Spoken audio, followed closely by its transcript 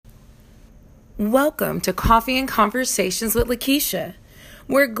Welcome to Coffee and Conversations with Lakeisha.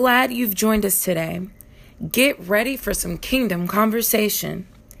 We're glad you've joined us today. Get ready for some kingdom conversation.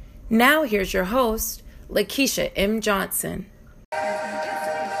 Now here's your host, Lakeisha M. Johnson. Hey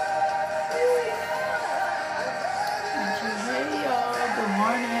y'all, good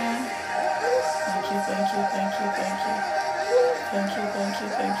morning.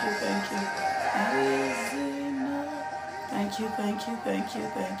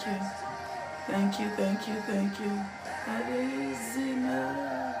 Thank you. That is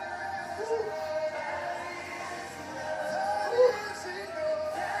enough.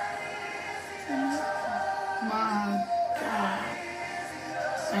 My God.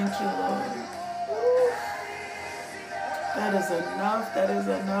 Thank you, Lord. That is enough.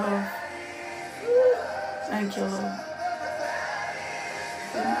 Thank you, Lord.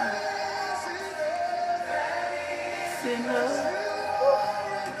 It's enough.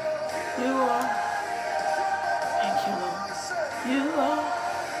 You are. Thank you, Lord. You are.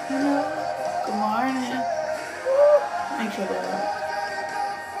 Good morning. Thank you, Lord.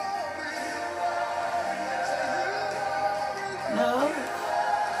 No.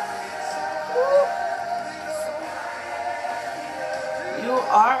 You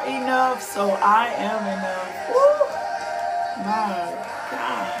are enough, so I am enough. Woo. My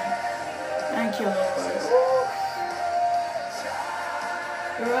God. Thank you, Lord.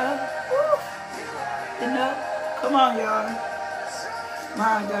 Girl. Enough. Come on, y'all.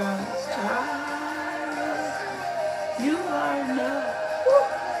 My God. You are enough.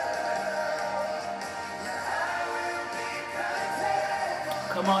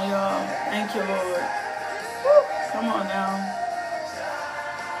 Come on, y'all. Thank you, Lord. Come on now.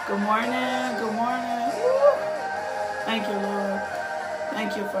 Good morning. Thank you, Lord.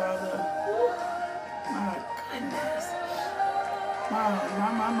 Thank you, Father. My goodness. My.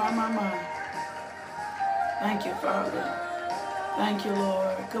 Thank you, Father. Thank you,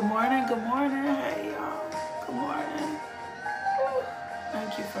 Lord. Good morning. Hey, y'all. Good morning.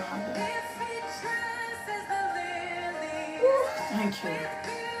 Thank you, Father. Thank you.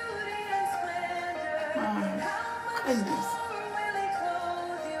 My goodness.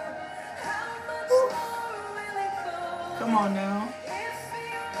 Come on now.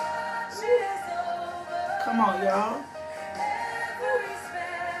 Come on, y'all.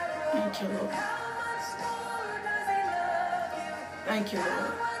 Thank you, Lord. Thank you,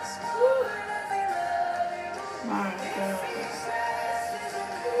 Lord. My God.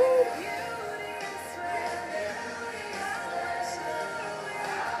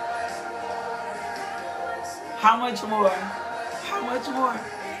 How much more?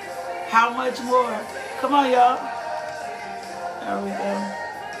 Come on, y'all. There we go.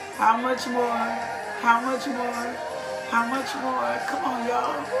 How much more? Come on,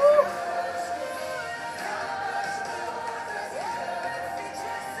 y'all.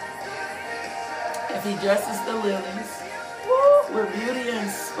 If he dresses the lilies with beauty and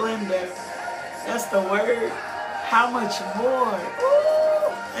splendor, that's the word. How much more?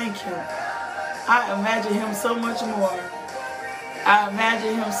 Thank you. I imagine him so much more. I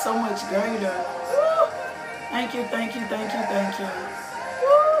imagine him so much greater. Thank you.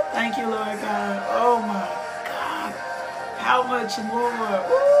 Thank you, Lord God. Oh my God. How much more?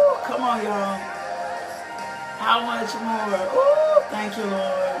 Come on, y'all. How much more? Thank you,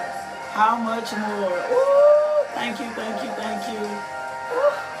 Lord. How much more? Thank you.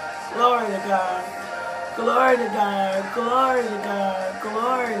 Glory to God.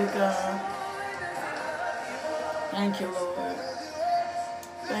 Thank you, Lord.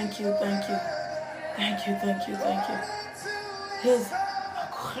 Thank you. His,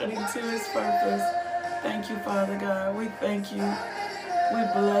 according to his purpose. Thank you, Father God. We thank you. We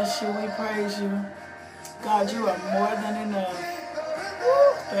bless you. We praise you. God, you are more than enough.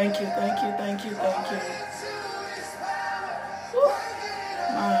 Thank you.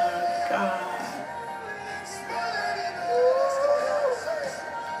 My God.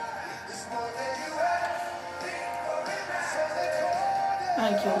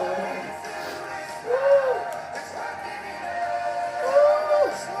 Thank you, Lord.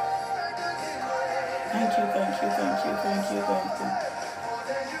 Thank you.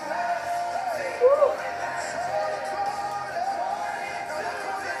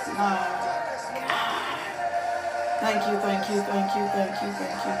 My God. Thank you.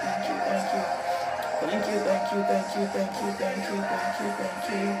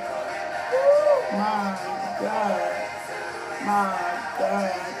 My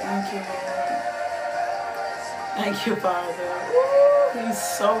God. Thank you, Lord. Thank you, Father. He's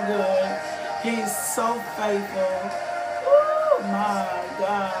so good. He's so faithful. My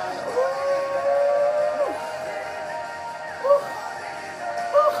God.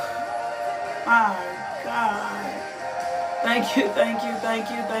 Thank you, thank you, thank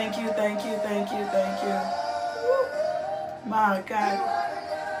you, thank you, thank you, thank you, thank you. My God,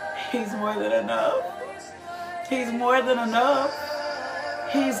 he's more than enough. He's more than enough.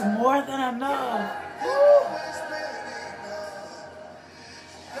 He's more than enough. Woo.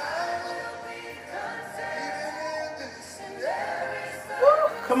 Woo.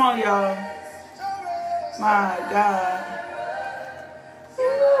 Come on, y'all. My God.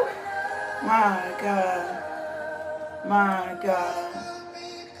 Woo. My God. My God.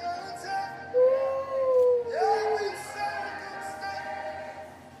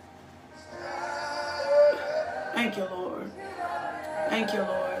 Thank you, Lord. Thank you,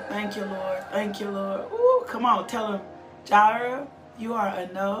 Lord. Thank you, Lord. Thank you, Lord. Ooh, come on, tell him, Jireh, you are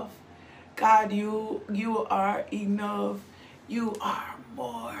enough. God, you are enough. You are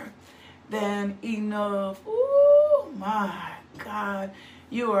more than enough. Ooh, my God.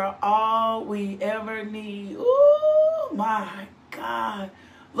 You are all we ever need. Ooh, my God.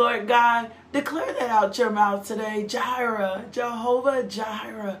 Lord God, declare that out your mouth today. Jireh, Jehovah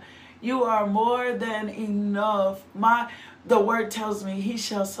Jireh. You are more than enough. The word tells me he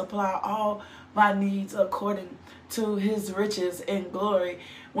shall supply all my needs according to his riches and glory.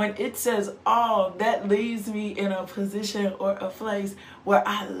 When it says all, that leaves me in a position or a place where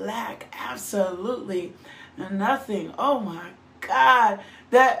I lack absolutely nothing. Oh my God,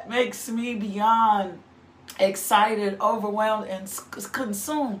 that makes me beyond excited, overwhelmed, and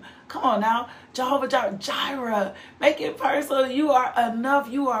consumed. Come on now, Jehovah Jireh, make it personal. You are enough.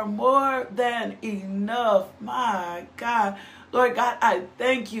 You are more than enough. My God, Lord God, I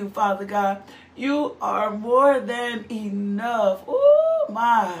thank you, Father God. You are more than enough. Oh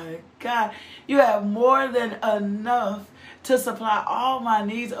my God, you have more than enough to supply all my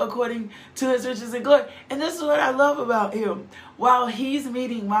needs according to his riches and glory. And this is what I love about him. While he's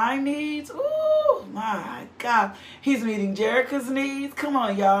meeting my needs, oh my God, he's meeting Jerica's needs. Come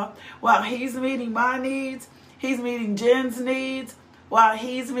on, y'all. While he's meeting my needs, he's meeting Jen's needs. While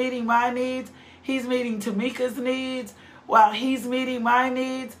he's meeting my needs, he's meeting Tamika's needs. While he's meeting my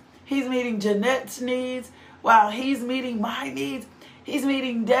needs, he's meeting Jeanette's needs. While he's meeting my needs, he's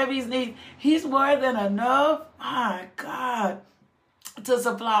meeting Debbie's needs. He's more than enough, my God, to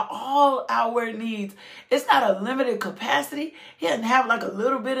supply all our needs. It's not a limited capacity. He doesn't have like a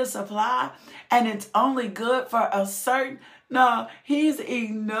little bit of supply and it's only good for a certain. No, he's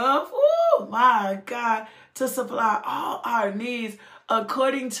enough, oh my God, to supply all our needs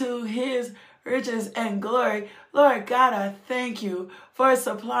according to his riches and glory. Lord God, I thank you for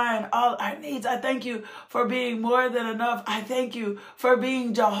supplying all our needs. I thank you for being more than enough. I thank you for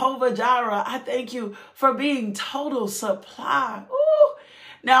being Jehovah Jireh. I thank you for being total supply. Ooh.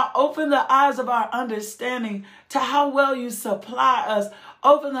 Now open the eyes of our understanding to how well you supply us.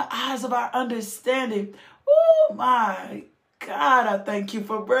 Open the eyes of our understanding. Oh my God, I thank you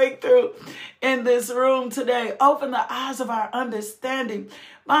for breakthrough in this room today. Open the eyes of our understanding,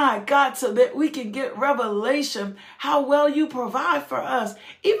 my God, so that we can get revelation how well you provide for us,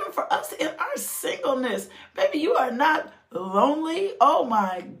 even for us in our singleness. Baby, you are not lonely. Oh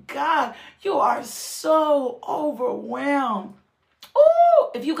my God, you are so overwhelmed.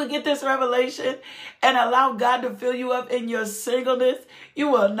 Ooh, if you could get this revelation and allow God to fill you up in your singleness, you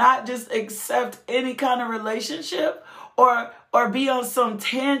will not just accept any kind of relationship or be on some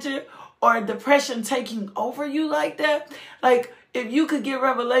tangent or depression taking over you like that. Like, if you could get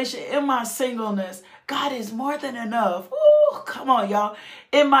revelation in my singleness, God is more than enough. Ooh, come on, y'all.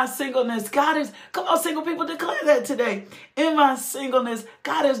 In my singleness, God is, come on, single people, declare that today. In my singleness,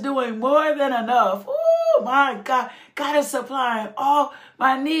 God is doing more than enough. Ooh, my God. God is supplying all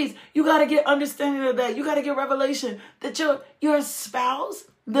my needs. You got to get understanding of that. You got to get revelation that your spouse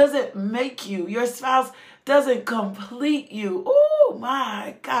doesn't make you. Your spouse doesn't complete you. Oh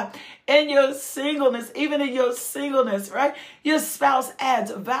my God. In your singleness, even in your singleness, right? Your spouse adds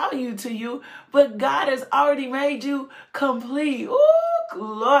value to you, but God has already made you complete. Oh,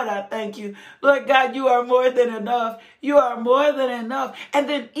 Lord, I thank you. Lord God, you are more than enough. You are more than enough. And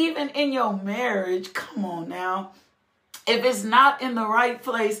then even in your marriage, come on now. If it's not in the right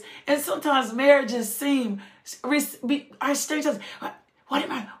place, and sometimes marriages seem, our strange. What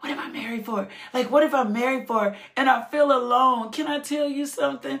am I married for? Like, what if I'm married for and I feel alone? Can I tell you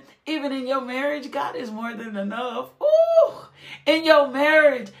something? Even in your marriage, God is more than enough. Ooh, in your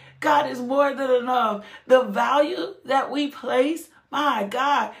marriage, God is more than enough. The value that we place, my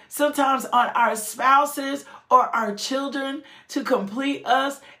God, sometimes on our spouses or our children to complete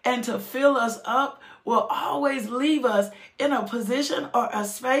us and to fill us up will always leave us in a position or a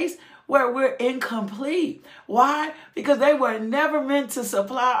space where we're incomplete. Why? Because they were never meant to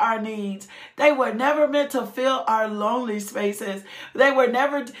supply our needs. They were never meant to fill our lonely spaces. They were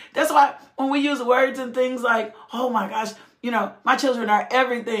never, that's why when we use words and things like, oh my gosh, my children are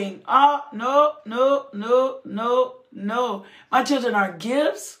everything. Oh, no. My children are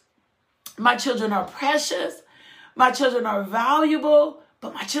gifts. My children are precious. My children are valuable.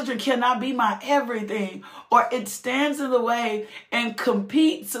 But my children cannot be my everything, or it stands in the way and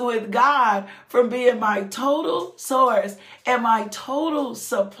competes with God from being my total source and my total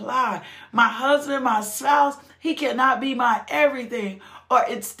supply. My husband, my spouse, he cannot be my everything, or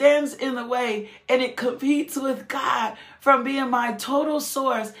it stands in the way and it competes with God from being my total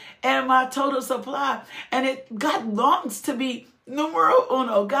source and my total supply. And God longs to be numero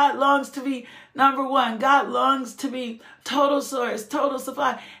uno. God longs to be number one. God longs to be total source, total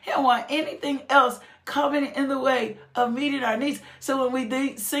supply. He don't want anything else coming in the way of meeting our needs. So when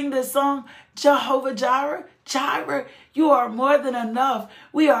we sing this song, Jehovah Jireh, you are more than enough.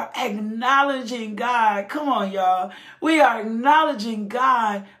 We are acknowledging God. Come on, y'all. We are acknowledging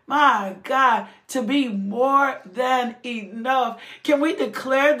God, my God, to be more than enough. Can we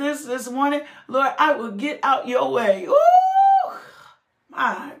declare this morning? Lord, I will get out your way. Ooh!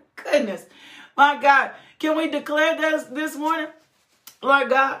 My goodness. My God. Can we declare this morning? Lord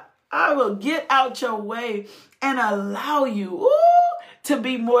God, I will get out your way and allow you to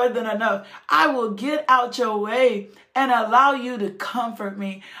be more than enough. I will get out your way and allow you to comfort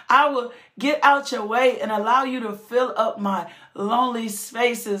me. I will get out your way and allow you to fill up my lonely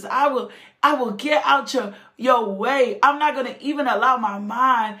spaces. I will get out your way. I'm not going to even allow my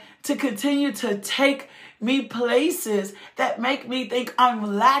mind to continue to take me places that make me think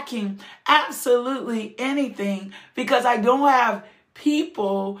I'm lacking absolutely anything because I don't have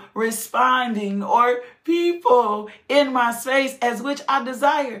people responding or people in my space as which I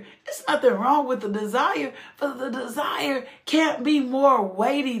desire. There's nothing wrong with the desire, but the desire can't be more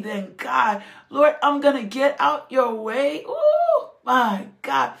weighty than God. Lord, I'm going to get out your way. Ooh, my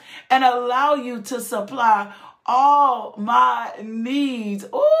God. And allow you to supply all my needs.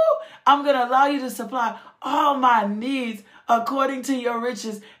 Ooh, I'm going to allow you to supply all my needs according to your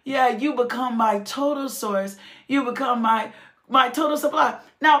riches. Yeah, you become my total source. You become my total supply.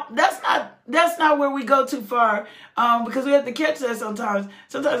 Now, that's not where we go too far, because we have to catch that sometimes.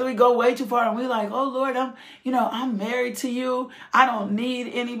 Sometimes we go way too far and we're like, oh Lord, I'm married to you. I don't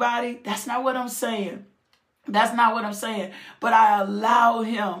need anybody. That's not what I'm saying. That's not what I'm saying. But I allow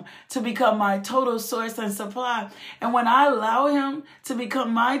him to become my total source and supply. And when I allow him to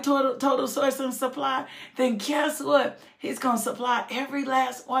become my total source and supply, then guess what? He's going to supply every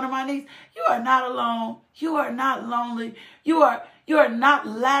last one of my needs. You are not alone. You are not lonely. You are not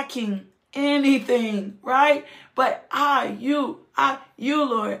lacking anything, right? But you,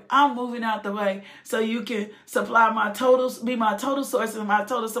 Lord, I'm moving out the way so you can be my total source and my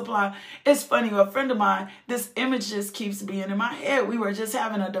total supply. It's funny, a friend of mine, this image just keeps being in my head. We were just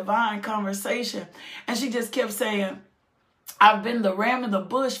having a divine conversation and she just kept saying, I've been the ram in the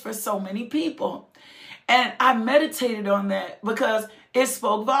bush for so many people. And I meditated on that because it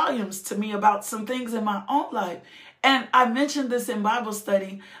spoke volumes to me about some things in my own life. And I mentioned this in Bible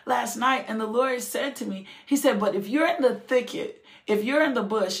study last night, and the Lord said to me, he said, but if you're in the thicket, if you're in the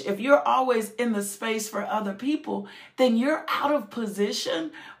bush, if you're always in the space for other people, then you're out of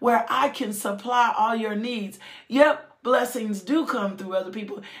position where I can supply all your needs. Yep, blessings do come through other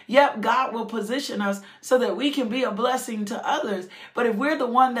people. Yep, God will position us so that we can be a blessing to others. But if we're the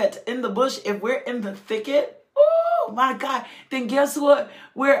one that's in the bush, if we're in the thicket, oh my God, then guess what?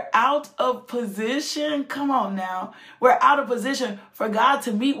 We're out of position. Come on now. We're out of position for God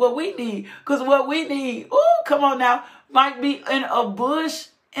to meet what we need. Because what we need, come on now, might be in a bush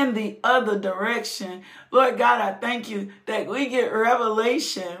in the other direction. Lord God, I thank you that we get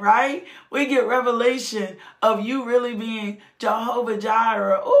revelation, right? We get revelation of you really being Jehovah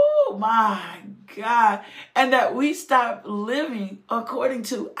Jireh. Oh my God. And that we stop living according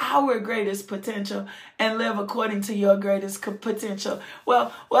to our greatest potential and live according to your greatest potential.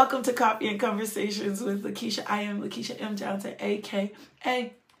 Well, welcome to Coffee and Conversations with Lakeisha. I am Lakeisha M. Johnson,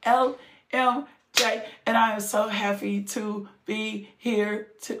 a.k.a. LMJ, and I am so happy to be here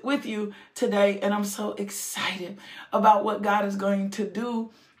with you today, and I'm so excited about what God is going to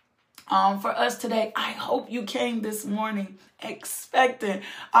do for us today. I hope you came this morning expectant.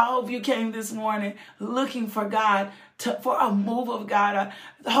 I hope you came this morning looking for God for a move of God.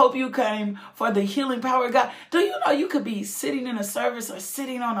 I hope you came for the healing power of God. Do you know you could be sitting in a service or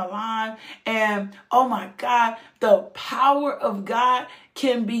sitting on a line and, oh my God, the power of God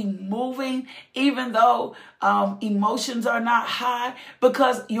can be moving even though emotions are not high,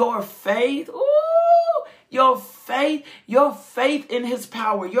 because your faith, your faith in his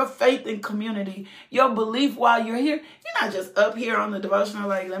power, your faith in community, your belief while you're here. You're not just up here on the devotional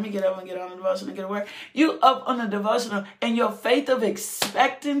like, let me get up and get on the devotional and get to work. You up on the devotional, and your faith of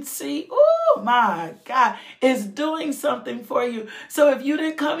expectancy, oh my God, is doing something for you. So if you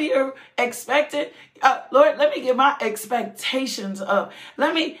didn't come here expecting, Lord, let me get my expectations up.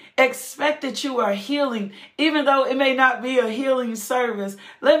 Let me expect that you are healing, even though it may not be a healing service.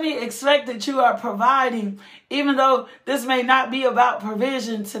 Let me expect that you are providing, even though this may not be about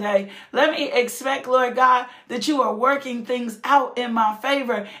provision today. Let me expect, Lord God, that you are working things out in my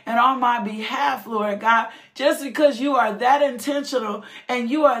favor and on my behalf, Lord God. Just because you are that intentional and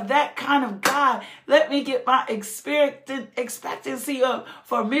you are that kind of God, let me get my expectancy up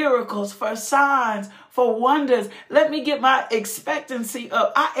for miracles, for signs, for wonders. Let me get my expectancy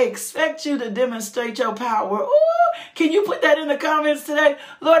up. I expect you to demonstrate your power. Ooh, can you put that in the comments today?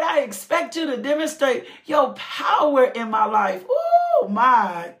 Lord, I expect you to demonstrate your power in my life. Oh,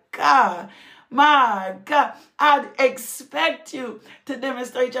 my God. My God, I expect you to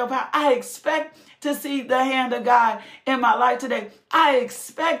demonstrate your power. I expect to see the hand of God in my life today. I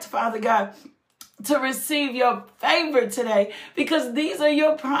expect, Father God, to receive your favor today, because these are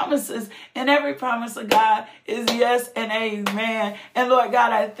your promises, and every promise of God is yes and amen. And Lord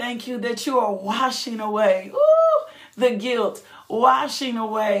God, I thank you that you are washing away the guilt, washing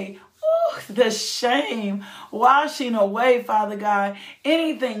away the shame, washing away, Father God,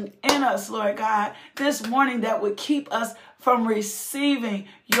 anything in us, Lord God, this morning that would keep us from receiving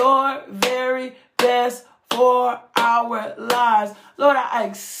your very best for our lives. Lord, I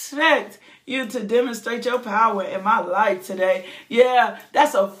expect you to demonstrate your power in my life today. Yeah,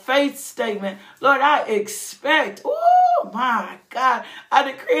 that's a faith statement. Lord, I expect, oh my God,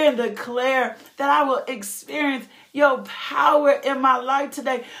 I decree and declare that I will experience your power in my life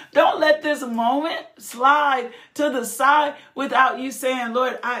today. Don't let this moment slide to the side without you saying,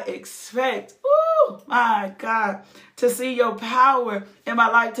 Lord, I expect, oh my God, to see your power in my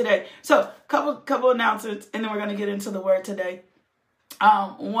life today. So couple announcements, and then we're going to get into the word today.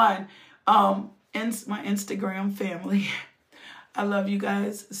 One, my Instagram family. I love you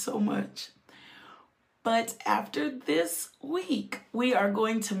guys so much. But after this week, we are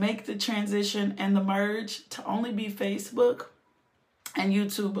going to make the transition and the merge to only be Facebook and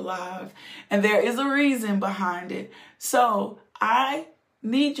YouTube Live. And there is a reason behind it. So I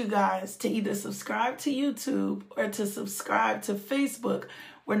need you guys to either subscribe to YouTube or to subscribe to Facebook.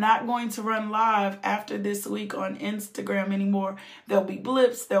 We're not going to run live after this week on Instagram anymore. There'll be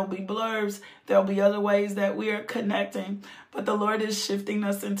blips, there'll be blurbs, there'll be other ways that we are connecting. But the Lord is shifting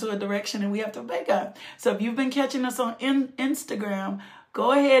us into a direction, and we have to obey God. So if you've been catching us on Instagram,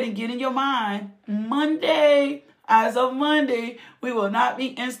 go ahead and get in your mind, Monday, as of Monday, we will not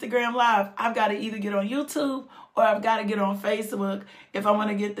be Instagram Live. I've got to either get on YouTube or I've got to get on Facebook if I want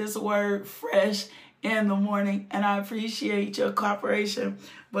to get this word fresh in the morning. And I appreciate your cooperation,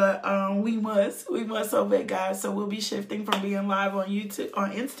 but we must obey God. So we'll be shifting from being live on YouTube,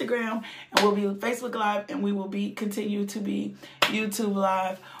 on Instagram, and we'll be Facebook Live, and we will continue to be YouTube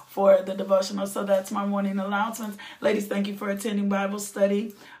Live for the devotional. So that's my morning announcements. Ladies, thank you for attending Bible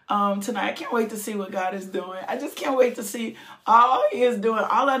study tonight. I can't wait to see what God is doing. I just can't wait to see all he is doing.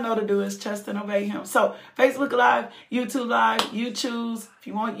 All I know to do is trust and obey him. So Facebook Live, YouTube Live, you choose. If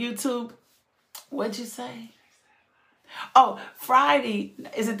you want YouTube, what'd you say? Oh, Friday.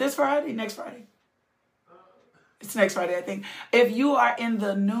 Is it this Friday? Next Friday? It's next Friday, I think. If you are in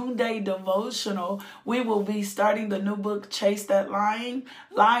the noonday devotional, we will be starting the new book, Chase That Lion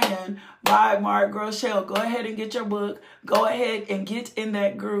by Mark Groeschel. Go ahead and get your book. Go ahead and get in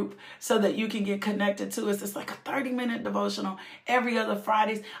that group so that you can get connected to us. It's like a 30-minute devotional every other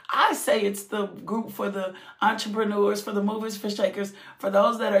Fridays. I say it's the group for the entrepreneurs, for the movers, for shakers, for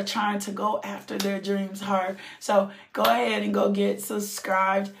those that are trying to go after their dreams hard. So go ahead and go get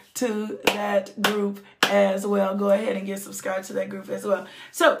subscribed to that group as well. Go ahead and get subscribed to that group as well.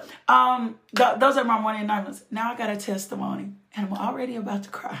 So those are my morning announcements. Now I got a testimony, and I'm already about to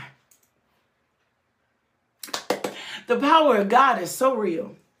cry. The power of God is so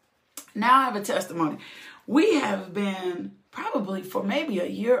real. Now I have a testimony. We have been probably for maybe a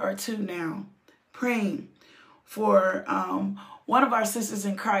year or two now praying for one of our sisters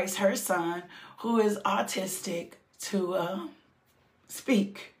in Christ, her son, who is autistic, to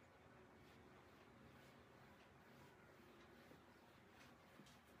speak.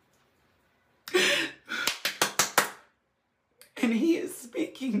 and he is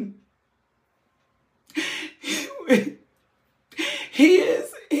speaking. He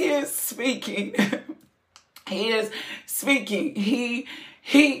is speaking. He is speaking.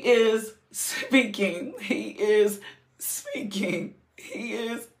 He is speaking. He is speaking. He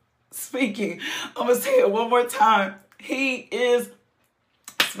is speaking. I'm going to say it one more time. He is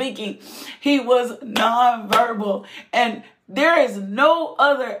speaking. He was nonverbal. And there is no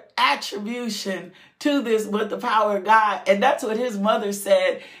other attribution to this but the power of God. And that's what his mother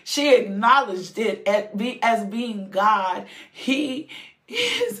said. She acknowledged it as being God. He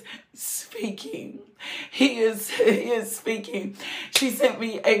is speaking. He is speaking. She sent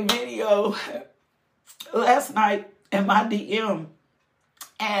me a video last night in my DM,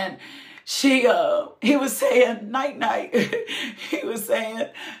 and he was saying night night. He was saying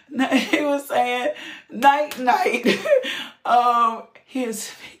night night. He is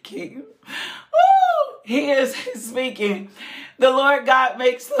speaking. Woo! He is speaking. The Lord God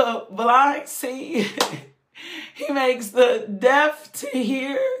makes the blind see. He makes the deaf to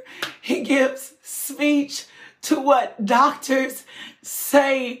hear. He gives speech to what doctors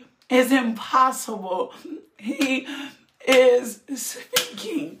say is impossible. He is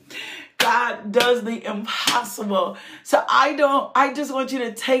speaking. God does the impossible. So I just want you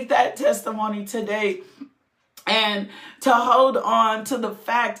to take that testimony today and to hold on to the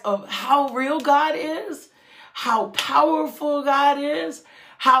fact of how real God is, how powerful God is,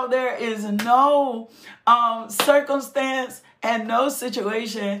 how there is no circumstance and no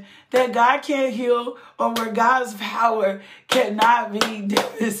situation that God can't heal or where God's power cannot be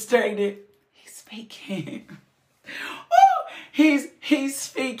demonstrated. He's speaking. He's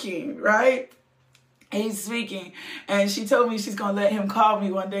speaking, right? He's speaking. And she told me she's going to let him call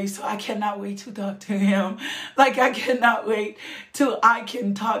me one day. So I cannot wait to talk to him. Like, I cannot wait till I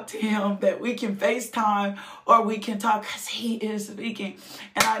can talk to him, that we can FaceTime or we can talk, because he is speaking.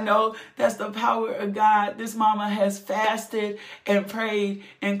 And I know that's the power of God. This mama has fasted and prayed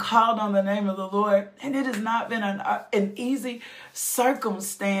and called on the name of the Lord. And it has not been an easy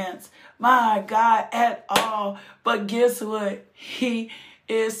circumstance, my God, at all. But guess what? He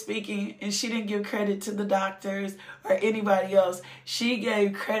is speaking, and she didn't give credit to the doctors or anybody else. She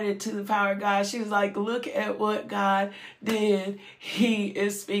gave credit to the power of God. She was like, look at what God did. He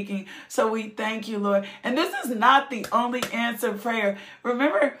is speaking. So we thank you, Lord. And this is not the only answered prayer.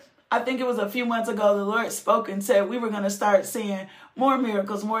 Remember, I think it was a few months ago, the Lord spoke and said we were going to start seeing more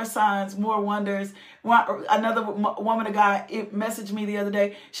miracles, more signs, more wonders. Another woman of God messaged me the other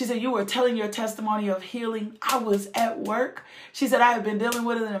day. She said, you were telling your testimony of healing. I was at work. She said, I have been dealing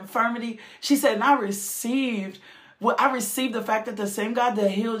with an infirmity. She said, and I received the fact that the same God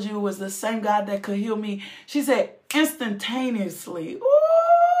that healed you was the same God that could heal me. She said, instantaneously. Ooh,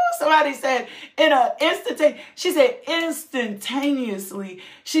 somebody said, she said, instantaneously.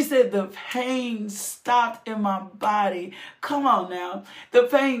 She said, the pain stopped in my body. Come on now. The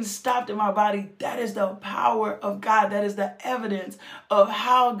pain stopped in my body. That is the power of God. That is the evidence of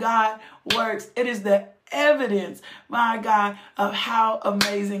how God works. It is the evidence, my God, of how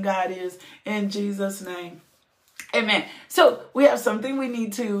amazing God is, in Jesus' name. Amen. So we have something we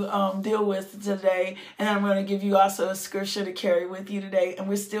need to deal with today. And I'm going to give you also a scripture to carry with you today. And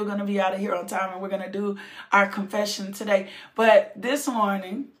we're still going to be out of here on time. And we're going to do our confession today. But this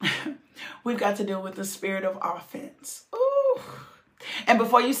morning, we've got to deal with the spirit of offense. Ooh. And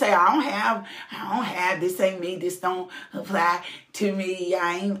before you say, I don't have, this ain't me, this don't apply to me,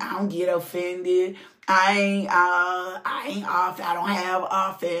 I don't get offended, I don't have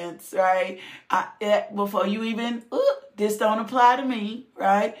offense, right? Before you even, this don't apply to me,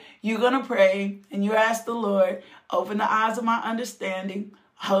 right? You're going to pray and you ask the Lord, open the eyes of my understanding.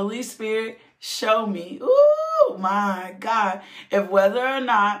 Holy Spirit, show me, my God, if whether or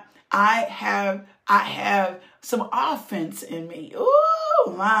not I have some offense in me.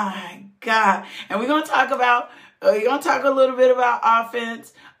 Oh my God. And we're going to talk a little bit about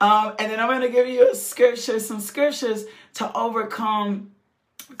offense. And then I'm going to give you some scriptures to overcome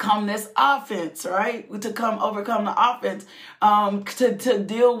this offense, right? To overcome the offense, to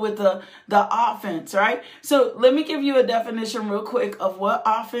deal with the offense, right? So let me give you a definition real quick of what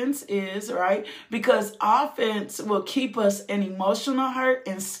offense is, right? Because offense will keep us in emotional hurt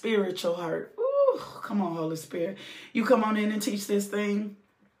and spiritual hurt. Ooh, come on, Holy Spirit. You come on in and teach this thing.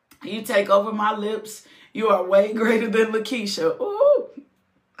 You take over my lips. You are way greater than Lakeisha. Ooh,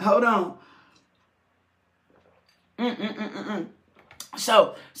 hold on.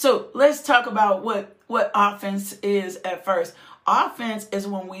 So let's talk about what offense is at first. Offense is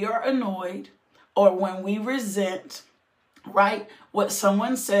when we are annoyed or when we resent right? What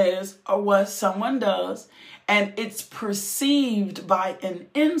someone says or what someone does, and it's perceived by an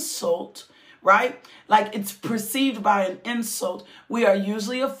insult, right? Like it's perceived by an insult. We are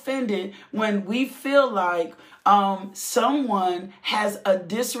usually offended when we feel like someone has a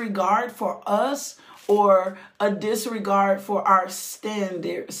disregard for us or a disregard for our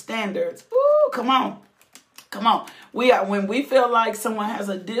standards. Ooh, come on. Come on. When we feel like someone has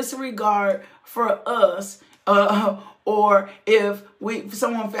a disregard for us, or if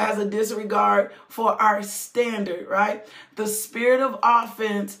someone has a disregard for our standard, right? The spirit of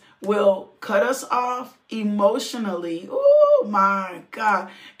offense will cut us off emotionally. Oh my God.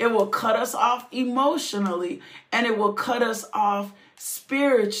 It will cut us off emotionally, and it will cut us off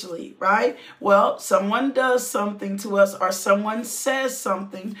spiritually, right? Well, someone does something to us, or someone says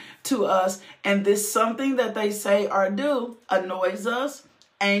something to us, and this something that they say or do annoys us,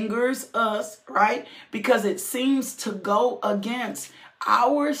 angers us, right? Because it seems to go against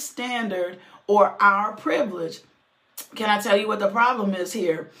our standard or our privilege. Can I tell you what the problem is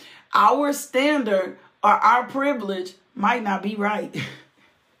here? Our standard or our privilege might not be right. And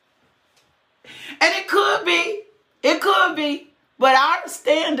it could be, but our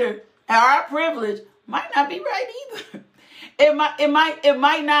standard and our privilege might not be right either. It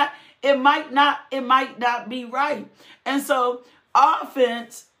might not be right. And so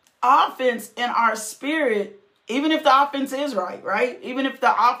offense in our spirit, even if the offense is right? Even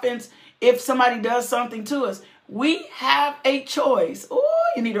if somebody does something to us, we have a choice.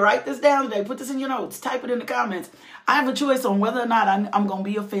 Oh, you need to write this down today. Put this in your notes. Type it in the comments. I have a choice on whether or not I'm going to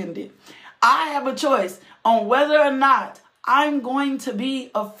be offended. I have a choice on whether or not I'm going to be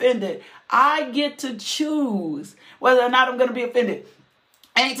offended. I get to choose whether or not I'm going to be offended.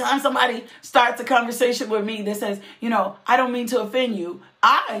 Anytime somebody starts a conversation with me that says, I don't mean to offend you,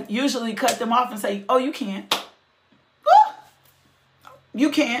 I usually cut them off and say, oh, you can't. You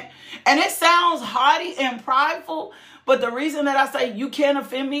can't. And it sounds haughty and prideful, but the reason that I say you can't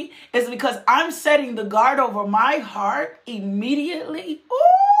offend me is because I'm setting the guard over my heart immediately.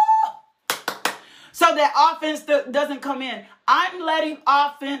 Ooh! So that offense doesn't come in. I'm letting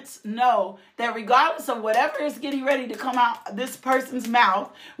offense know that regardless of whatever is getting ready to come out this person's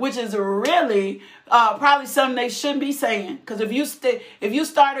mouth, which is really probably something they shouldn't be saying. Because if you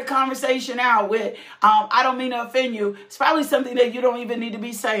start a conversation out with, I don't mean to offend you, it's probably something that you don't even need to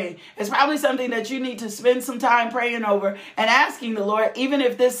be saying. It's probably something that you need to spend some time praying over and asking the Lord, even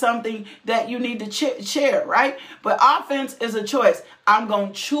if there's something that you need to share, right? But offense is a choice. I'm going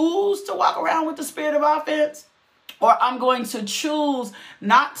to choose to walk around with the spirit of offense, or I'm going to choose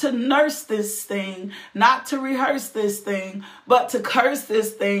not to nurse this thing, not to rehearse this thing, but to curse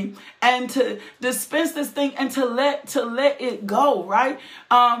this thing and to dispense this thing and to let it go, right?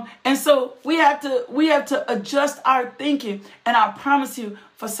 And so we have to adjust our thinking. And I promise you,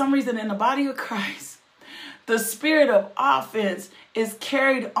 for some reason in the body of Christ, the spirit of offense is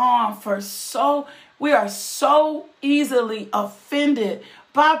carried on we are so easily offended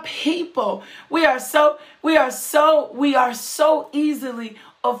by people. We are so easily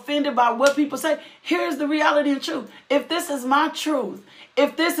offended by what people say. Here's the reality and truth. If this is my truth,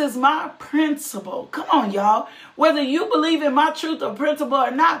 if this is my principle, come on, y'all. Whether you believe in my truth or principle or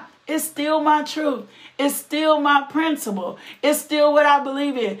not, it's still my truth. It's still my principle. It's still what I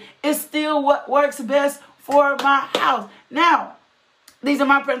believe in. It's still what works best for my house. Now, these are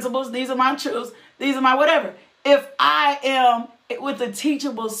my principles. These are my truths. These are my whatever. If I am with a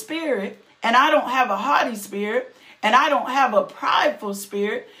teachable spirit, and I don't have a haughty spirit, and I don't have a prideful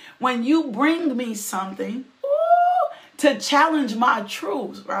spirit, when you bring me something to challenge my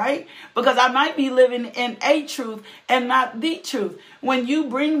truth, right? Because I might be living in a truth and not the truth. When you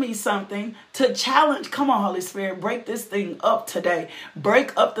bring me something to challenge, come on, Holy Spirit, break this thing up today.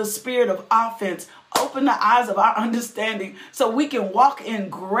 Break up the spirit of offense. Open the eyes of our understanding so we can walk in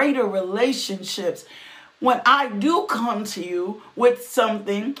greater relationships. When I do come to you with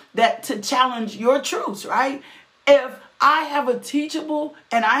something that to challenge your truths, right? If I have a teachable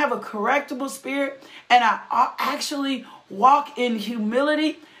and I have a correctable spirit and I actually walk in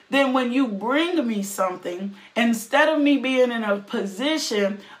humility, then when you bring me something, instead of me being in a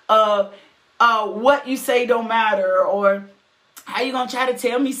position of what you say don't matter, or how you gonna try to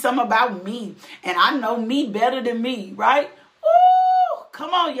tell me something about me and I know me better than me, right? Ooh,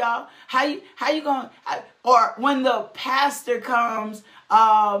 come on, y'all. How you gonna? Or when the pastor comes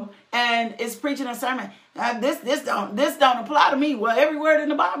and is preaching a sermon, this don't apply to me. Well, every word in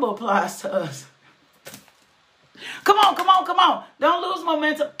the Bible applies to us. Come on, come on, come on. Don't lose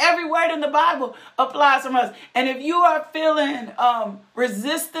momentum. Every word in the Bible applies from us. And if you are feeling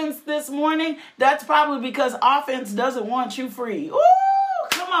resistance this morning, that's probably because offense doesn't want you free. Ooh,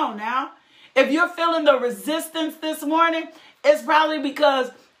 come on now. If you're feeling the resistance this morning, it's probably because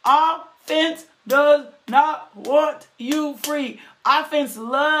offense does not want you free. Offense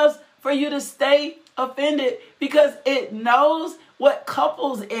loves for you to stay offended because it knows what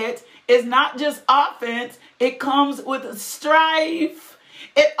couples it is not just offense. It comes with strife.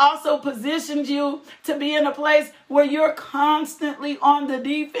 It also positions you to be in a place where you're constantly on the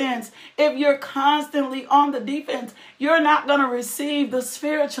defense. If you're constantly on the defense, you're not going to receive the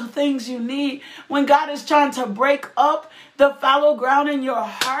spiritual things you need. When God is trying to break up the fallow ground in your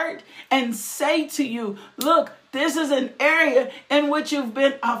heart and say to you, look, this is an area in which you've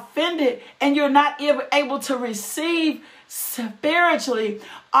been offended and you're not able to receive spiritually.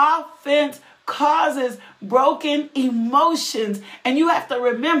 Offense causes broken emotions. And you have to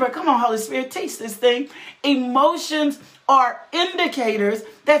remember, come on, Holy Spirit, teach this thing. Emotions are indicators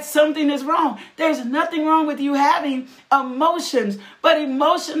that something is wrong. There's nothing wrong with you having emotions, but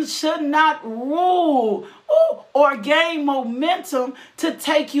emotions should not rule or gain momentum to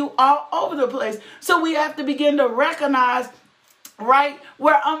take you all over the place. So we have to begin to recognize, right,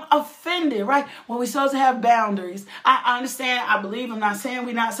 where I'm offended, right? Well, we're supposed to have boundaries. I understand. I believe. I'm not saying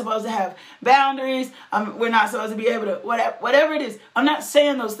we're not supposed to have boundaries. We're not supposed to be able to, whatever it is. I'm not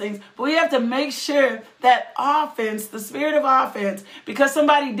saying those things, but we have to make sure that offense, the spirit of offense, because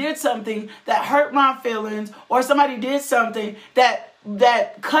somebody did something that hurt my feelings, or somebody did something that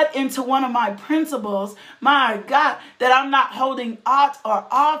cut into one of my principles, my God, that I'm not holding aught or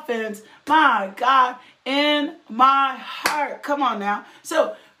offense, my God, in my heart. Come on now.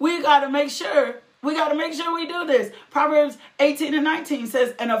 So we got to make sure we do this. Proverbs 18:19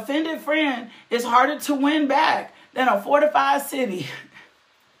 says, an offended friend is harder to win back than a fortified city.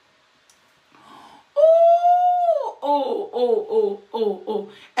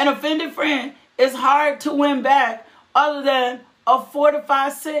 An offended friend is hard to win back other than a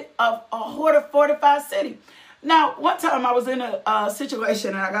fortified city. Now, one time I was in a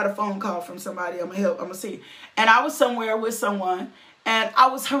situation and I got a phone call from somebody. I'm going to see. And I was somewhere with someone and I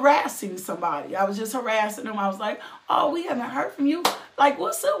was harassing somebody. I was just harassing them. I was like, oh, we haven't heard from you. Like,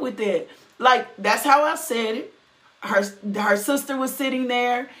 what's up with that? Like, that's how I said it. Her sister was sitting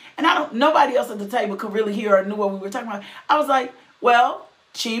there and nobody else at the table could really hear or knew what we were talking about. I was like, well,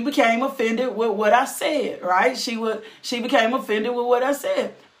 she became offended with what I said, right? She became offended with what I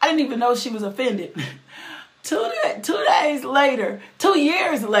said. I didn't even know she was offended. 2 years later,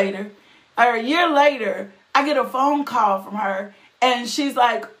 or a year later, I get a phone call from her and she's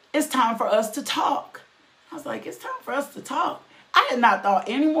like, it's time for us to talk. I was like, it's time for us to talk. I had not thought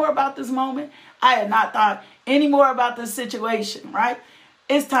any more about this moment. I had not thought any more about this situation, right?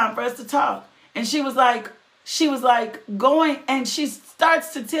 It's time for us to talk. And she was like going, and she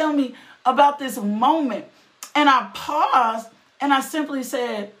starts to tell me about this moment. And I paused and I simply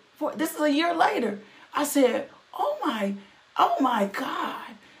said, this is a year later. I said, oh my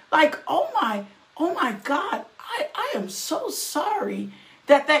God. Like, oh my God. I am so sorry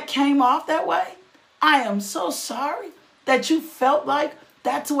that came off that way. I am so sorry that you felt like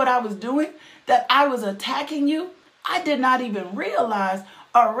that's what I was doing, that I was attacking you. I did not even realize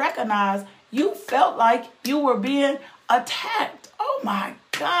or recognize you felt like you were being attacked. Oh my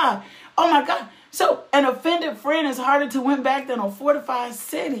God. Oh my God. So an offended friend is harder to win back than a fortified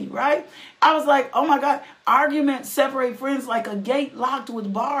city, right? I was like, oh my God, arguments separate friends like a gate locked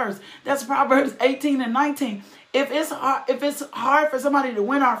with bars. That's Proverbs 18:19. If it's hard for somebody to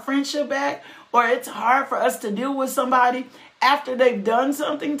win our friendship back, or it's hard for us to deal with somebody after they've done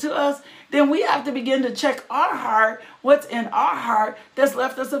something to us, then we have to begin to check our heart, what's in our heart that's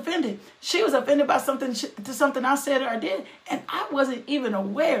left us offended. She was offended by something I said or I did, and I wasn't even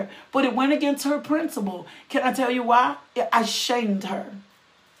aware, but it went against her principle. Can I tell you why? I shamed her.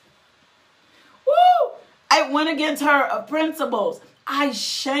 Woo! I went against her principles. I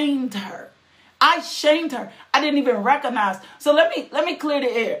shamed her. I didn't even recognize. So let me clear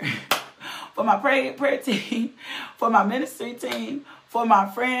the air. For my prayer team, for my ministry team, for my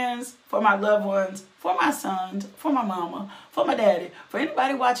friends, for my loved ones, for my sons, for my mama, for my daddy, for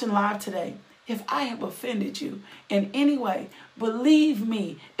anybody watching live today. If I have offended you in any way, believe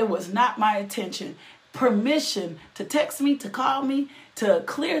me, it was not my intention. Permission to text me, to call me, to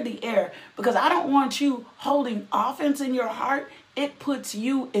clear the air, because I don't want you holding offense in your heart. It puts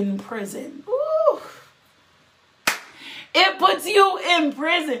you in prison. Ooh. It puts you in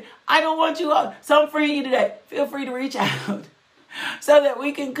prison. I don't want you up. So I'm freeing you today. Feel free to reach out. so that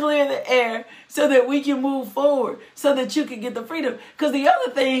we can clear the air, so that we can move forward, so that you can get the freedom. Because the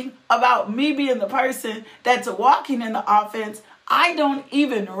other thing about me being the person that's walking in the offense, I don't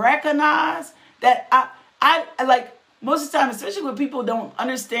even recognize that I like most of the time, especially when people don't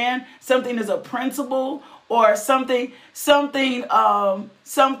understand something is a principle or something is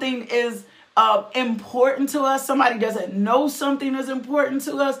important to us. Somebody doesn't know something is important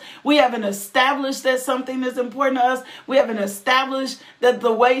to us. We haven't established that something is important to us. We haven't established that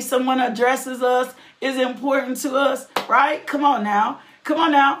the way someone addresses us is important to us, right? Come on now.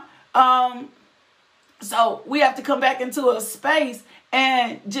 So we have to come back into a space.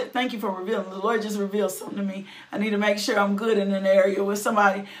 And just, thank you for revealing. The Lord just revealed something to me. I need to make sure I'm good in an area with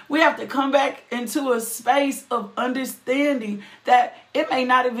somebody. We have to come back into a space of understanding that it may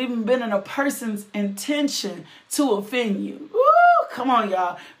not have even been in a person's intention to offend you. Woo, come on,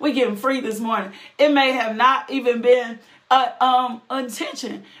 y'all. We're getting free this morning. It may have not even been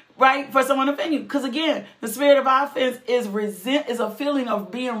intention, right, for someone to offend you. Because again, the spirit of offense is a feeling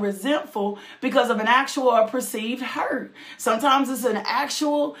of being resentful because of an actual or perceived hurt. Sometimes it's an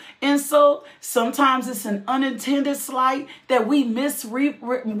actual insult. Sometimes it's an unintended slight that we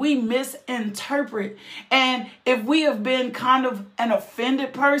misinterpret. And if we have been kind of an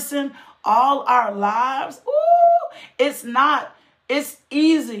offended person all our lives, it's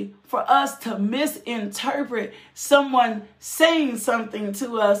easy for us to misinterpret someone saying something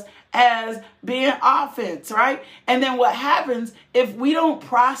to us as being offense, right? And then what happens if we don't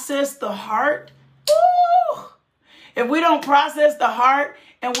process the heart? If we don't process the heart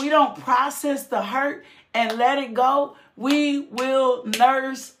and we don't process the hurt and let it go, we will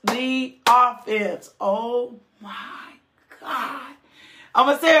nurse the offense. Oh my God. I'm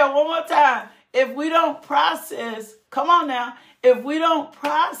going to say it one more time. If we don't process, if we don't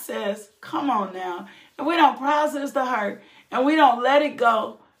process the hurt and we don't let it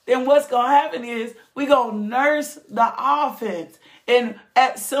go, then what's going to happen is we're going to nurse the offense. And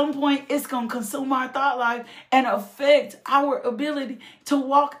at some point, it's going to consume our thought life and affect our ability to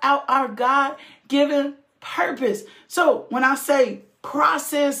walk out our God-given purpose. So when I say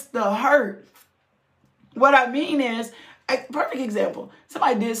process the hurt, what I mean is, a perfect example.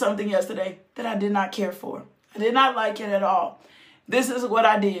 Somebody did something yesterday that I did not care for. I did not like it at all. This is what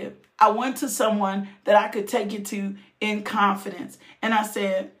I did. I went to someone that I could take it to in confidence. And I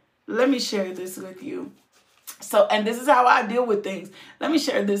said, let me share this with you. And this is how I deal with things. Let me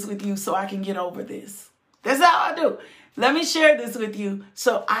share this with you so I can get over this. That's how I do. Let me share this with you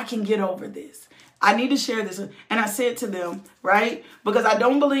so I can get over this. I need to share this. And I said to them, right? Because I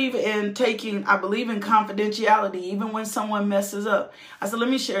don't believe in I believe in confidentiality, even when someone messes up. I said, let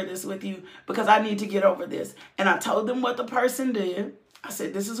me share this with you because I need to get over this. And I told them what the person did. I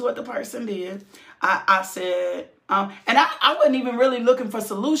said, this is what the person did. I said, and I wasn't even really looking for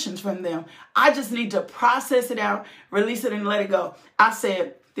solutions from them. I just need to process it out, release it, and let it go. I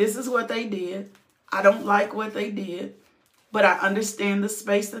said, this is what they did. I don't like what they did, but I understand the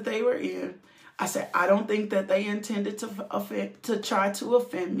space that they were in. I said, I don't think that they intended to try to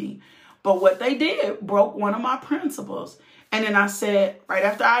offend me. But what they did broke one of my principles. And then I said, right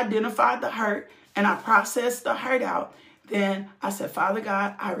after I identified the hurt and I processed the hurt out, then I said, Father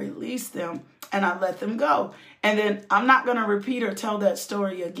God, I release them and I let them go. And then I'm not going to repeat or tell that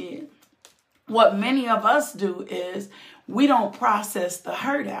story again. What many of us do is we don't process the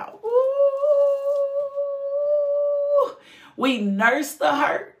hurt out. Ooh. We nurse the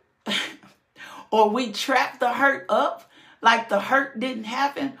hurt. Or we trap the hurt up like the hurt didn't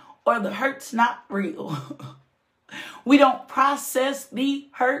happen or the hurt's not real. We don't process the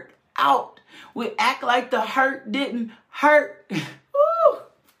hurt out. We act like the hurt didn't hurt.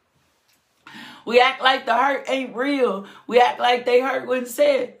 We act like the hurt ain't real. We act like they hurt when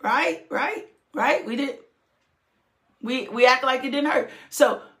said, right? We did. We act like it didn't hurt.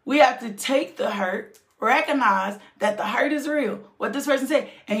 So we have to take the hurt, recognize that the hurt is real, what this person said.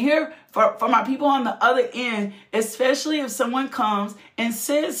 And here, for my people on the other end, especially if someone comes and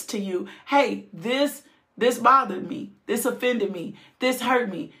says to you, hey, this bothered me, this offended me, this hurt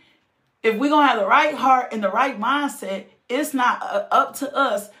me. If we're going to have the right heart and the right mindset, it's not up to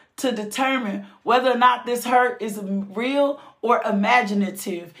us to determine whether or not this hurt is real or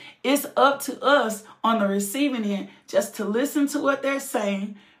imaginative. It's up to us on the receiving end just to listen to what they're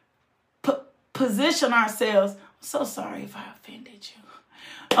saying, position ourselves. I'm so sorry if I offended you.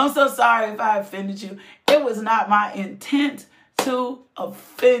 I'm so sorry if I offended you. It was not my intent to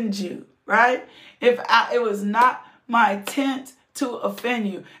offend you, right? It was not my intent to offend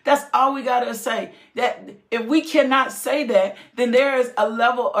you. That's all we got to say. That if we cannot say that, then there is a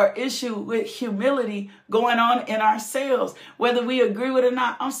level or issue with humility going on in ourselves. Whether we agree with it or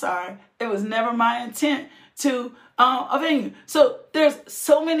not, I'm sorry. It was never my intent to offend you. So there's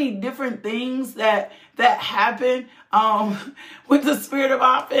so many different things that happen with the spirit of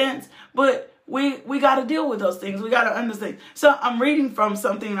offense, but we got to deal with those things. We got to understand. So I'm reading from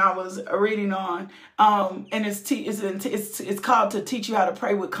something I was reading on, and it's called To Teach You How to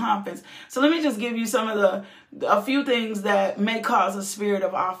Pray with Confidence. So let me just give you some of a few things that may cause a spirit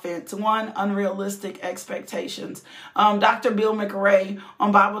of offense. One, unrealistic expectations. Dr. Bill McRae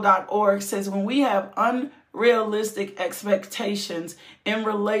on Bible.org says when we have unrealistic expectations in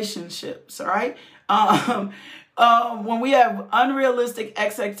relationships, all right? When we have unrealistic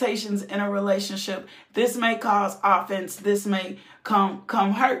expectations in a relationship, this may cause offense. This may come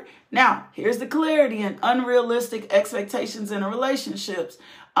hurt. Now, here's the clarity in unrealistic expectations in a relationships.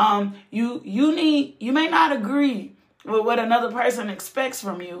 You may not agree with what another person expects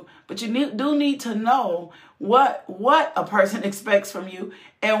from you, but you do need to know what a person expects from you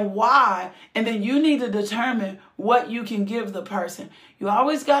and why, and then you need to determine what you can give the person. You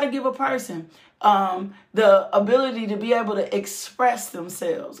always got to give a person the ability to be able to express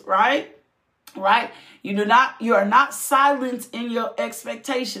themselves, right? Right? You are not silent in your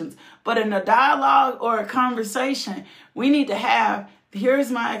expectations, but in a dialogue or a conversation, we need to have,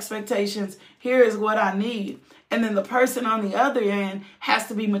 here's my expectations, here is what I need. And then the person on the other end has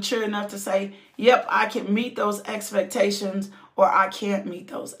to be mature enough to say, yep, I can meet those expectations or I can't meet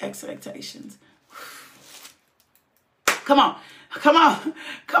those expectations. Come on.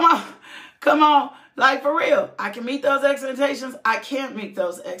 Like, for real, I can meet those expectations. I can't meet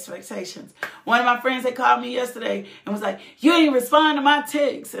those expectations. One of my friends had called me yesterday and was like, you ain't respond to my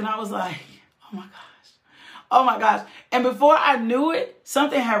texts. And I was like, oh my gosh. And before I knew it,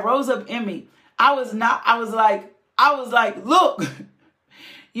 something had rose up in me. I was like, look,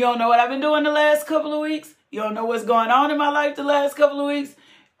 you don't know what I've been doing the last couple of weeks. You don't know what's going on in my life the last couple of weeks.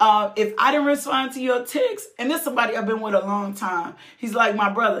 If I didn't respond to your text, and this is somebody I've been with a long time. He's like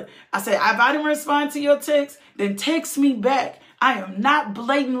my brother. I said, if I didn't respond to your text, then text me back. I am not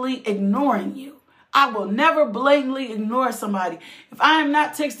blatantly ignoring you. I will never blatantly ignore somebody. If I am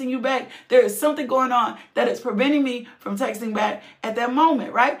not texting you back, there is something going on that is preventing me from texting back at that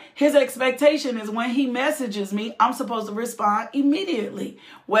moment, right? His expectation is when he messages me, I'm supposed to respond immediately.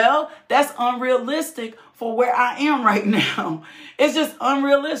 Well, that's unrealistic for where I am right now. It's just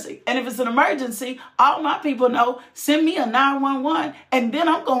unrealistic. And if it's an emergency, all my people know, send me a 911, and then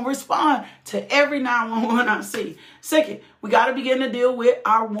I'm going to respond to every 911 I see. Second, we got to begin to deal with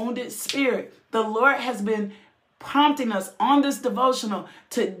our wounded spirit. The Lord has been prompting us on this devotional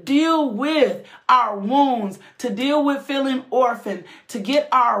to deal with our wounds, to deal with feeling orphaned, to get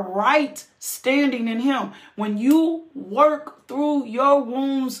our right standing in Him. When you work through your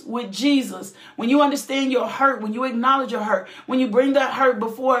wounds with Jesus, when you understand your hurt, when you acknowledge your hurt, when you bring that hurt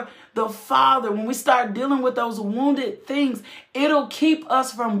before the Father, when we start dealing with those wounded things, it'll keep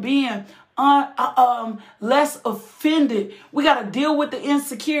us from being less offended. We got to deal with the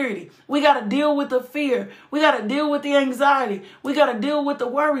insecurity. We got to deal with the fear. We got to deal with the anxiety. We got to deal with the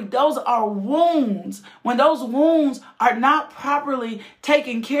worry. Those are wounds. When those wounds are not properly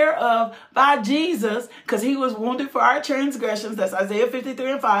taken care of by Jesus, because He was wounded for our transgressions, that's Isaiah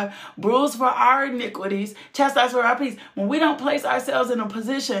 53:5, bruised for our iniquities, chastised for our peace. When we don't place ourselves in a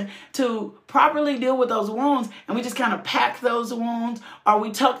position to properly deal with those wounds, and we just kind of pack those wounds, or we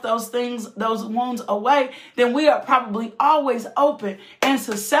tuck those wounds away, then we are probably always open and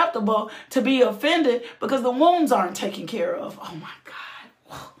susceptible to be offended because the wounds aren't taken care of. Oh my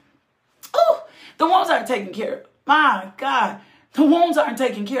God. Oh, the wounds aren't taken care of. My God. The wounds aren't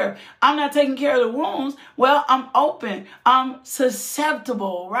taken care of. I'm not taking care of the wounds. Well, I'm open. I'm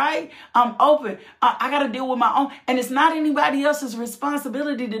susceptible, right? I'm open. I got to deal with my own. And it's not anybody else's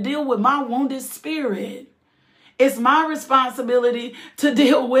responsibility to deal with my wounded spirit. It's my responsibility to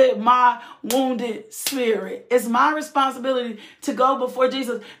deal with my wounded spirit. It's my responsibility to go before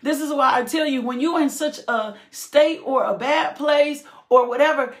Jesus. This is why I tell you, when you're in such a state or a bad place or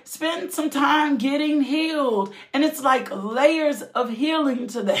whatever, spend some time getting healed. And it's like layers of healing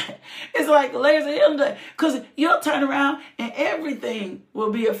to that. It's like layers of healing to that. Because you'll turn around and everything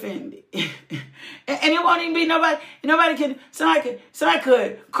will be offended. and it won't even be somebody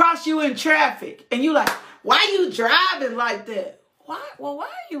could cross you in traffic. And you like, why you driving like that? Why are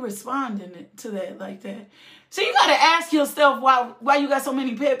you responding to that like that? So you got to ask yourself why you got so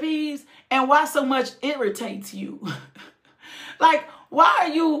many pet peeves and why so much irritates you. Like, Why are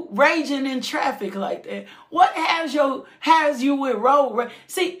you raging in traffic like that? What has you with road rage?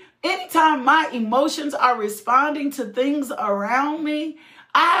 See, anytime my emotions are responding to things around me,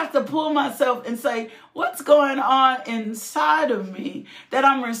 I have to pull myself and say, what's going on inside of me that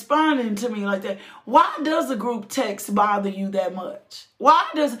I'm responding to me like that? Why does a group text bother you that much? Why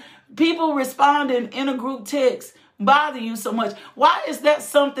does people responding in a group text bother you so much? Why is that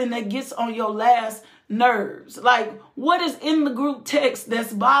something that gets on your last nerves? Like, what is in the group text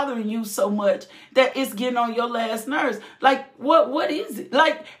that's bothering you so much that it's getting on your last nerves? Like, what is it?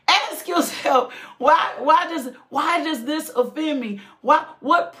 Like, ask yourself, why does this offend me?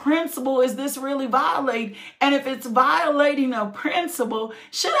 What principle is this really violating? And if it's violating a principle,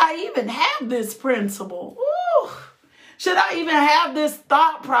 should I even have this principle? Ooh. Should I even have this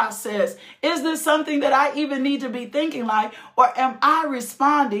thought process? Is this something that I even need to be thinking like? Or am I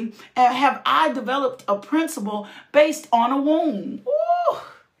responding and have I developed a principle based on a wound? Ooh.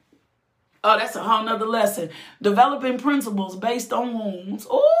 Oh, that's a whole nother lesson. Developing principles based on wounds.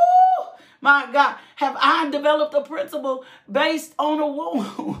 Oh, my God. Have I developed a principle based on a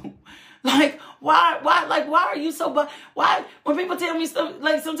wound? Why are you so bad? Why, when people tell me stuff,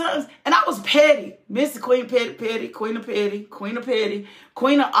 like sometimes, and I was petty, Mrs. Queen Petty, Queen of Petty, Queen of Petty,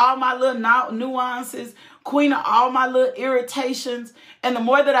 Queen of all my little nuances, Queen of all my little irritations. And the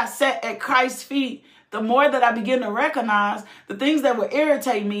more that I sat at Christ's feet, the more that I begin to recognize the things that would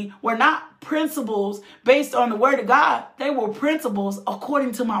irritate me were not principles based on the word of God. They were principles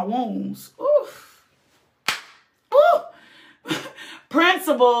according to my wounds. Oof. Ooh.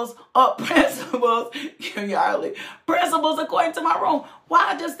 Principles according to my room.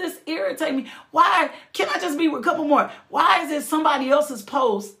 Why does this irritate me? Why can I just be with a couple more? Why is it somebody else's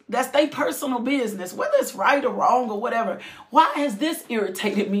post that's their personal business, whether it's right or wrong or whatever? Why has this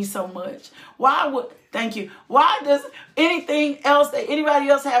irritated me so much? Thank you. Why does anything else that anybody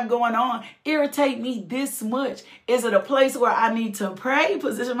else have going on irritate me this much? Is it a place where I need to pray,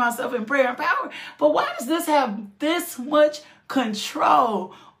 position myself in prayer and power? But why does this have this much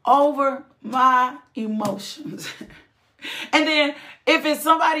control over my emotions? And then if it's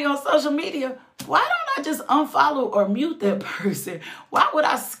somebody on social media, why don't I just unfollow or mute that person? Why would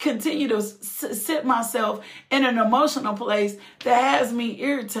I continue to sit myself in an emotional place that has me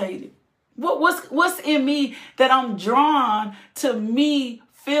irritated? What's in me that I'm drawn to me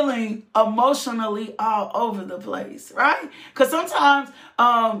feeling emotionally all over the place, right? Because sometimes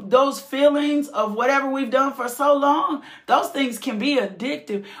those feelings of whatever we've done for so long, those things can be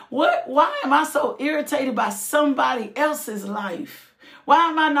addictive. Why am I so irritated by somebody else's life? Why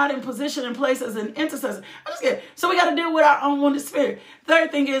am I not in position and place as an intercessor? I'm just kidding. So we got to deal with our own wounded spirit.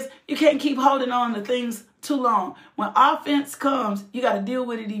 Third thing is you can't keep holding on to things too long. When offense comes, you got to deal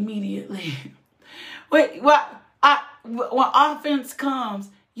with it immediately. When offense comes,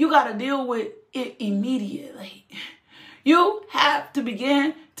 you got to deal with it immediately. You have to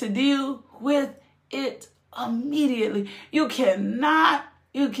begin to deal with it immediately. You cannot.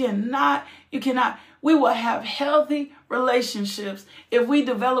 We will have healthy relationships if we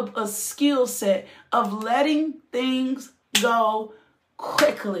develop a skill set of letting things go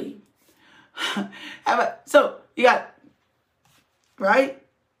quickly. So you got, right?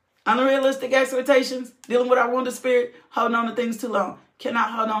 Unrealistic expectations, dealing with our wounded spirit, holding on to things too long.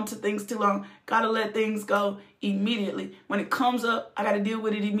 Cannot hold on to things too long. Got to let things go immediately. When it comes up, I got to deal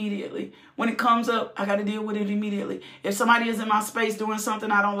with it immediately. When it comes up, I got to deal with it immediately. If somebody is in my space doing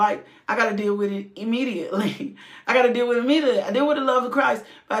something I don't like, I got to deal with it immediately. I got to deal with it immediately. I deal with the love of Christ,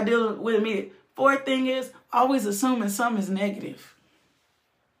 but I deal with it immediately. Fourth thing is always assuming something is negative.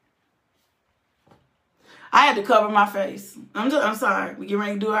 I had to cover my face. I'm sorry. We get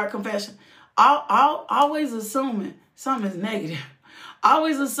ready to do our confession. Always assuming something is negative.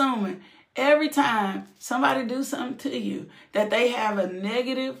 Always assuming every time somebody do something to you that they have a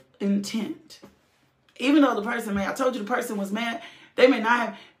negative intent. Even though I told you the person was mad, they may not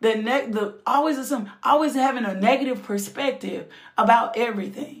have always having a negative perspective about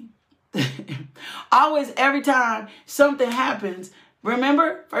everything. Always, every time something happens,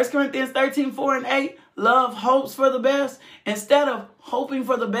 remember 1 Corinthians 13:4-8, love hopes for the best. Instead of hoping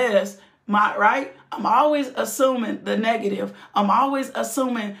for the best, I'm always assuming the negative. I'm always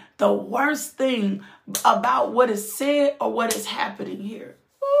assuming the worst thing about what is said or what is happening here.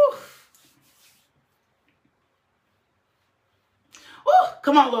 Woo. Woo.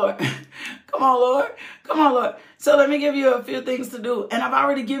 Come on, Lord. Come on, Lord. Come on, Lord. So let me give you a few things to do. And I've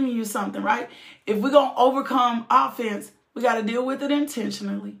already given you something, right? If we're going to overcome offense, we got to deal with it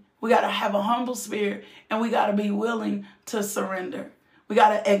intentionally. We got to have a humble spirit, and we got to be willing to surrender. We got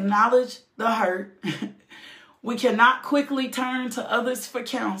to acknowledge the hurt. We cannot quickly turn to others for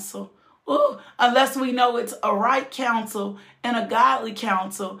counsel. Ooh, unless we know it's a right counsel and a godly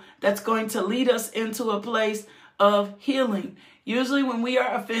counsel that's going to lead us into a place of healing. Usually when we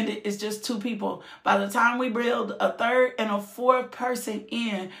are offended, it's just two people. By the time we build a third and a fourth person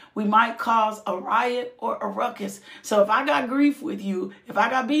in, we might cause a riot or a ruckus. So if I got grief with you, if I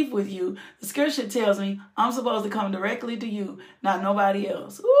got beef with you, the scripture tells me I'm supposed to come directly to you, not nobody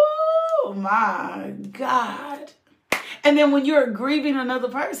else. Oh my God. And then when you're grieving another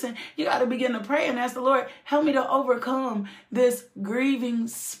person, you got to begin to pray and ask the Lord, help me to overcome this grieving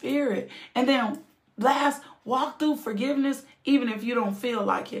spirit. And then last, walk through forgiveness even if you don't feel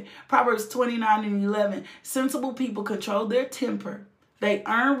like it. Proverbs 29:11. Sensible people control their temper. They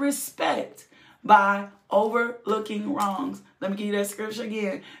earn respect by overlooking wrongs. Let me give you that scripture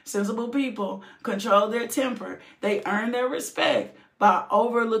again. Sensible people control their temper. They earn their respect by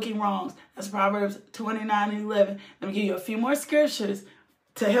overlooking wrongs. That's Proverbs 29:11. Let me give you a few more scriptures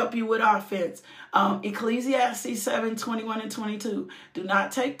to help you with offense. Ecclesiastes 7:21 and 22. Do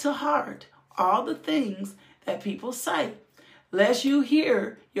not take to heart all the things that people say, lest you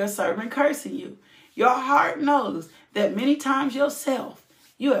hear your servant cursing you. Your heart knows that many times yourself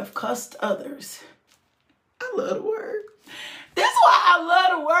you have cussed others. I love the word. That's why I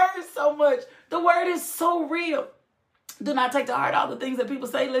love the word so much. The word is so real. Do not take to heart all the things that people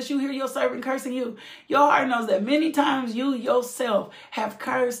say, lest you hear your servant cursing you. Your heart knows that many times you yourself have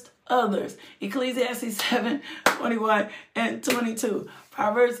cursed others. Ecclesiastes 7:21 and 22.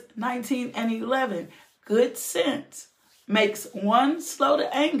 Proverbs 19:11. Good sense makes one slow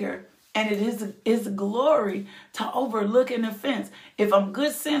to anger, and it is glory to overlook an offense. If I'm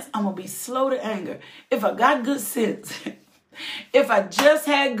good sense, I'm going to be slow to anger. If I got good sense, if I just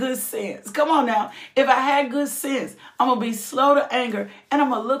had good sense, come on now. If I had good sense, I'm going to be slow to anger, and I'm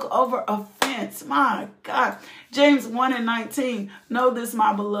going to look over offense. My God. James 1:19. Know this,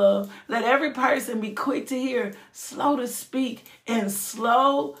 my beloved. Let every person be quick to hear, slow to speak, and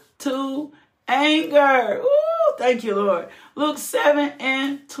slow to anger. Ooh, thank you, Lord. Luke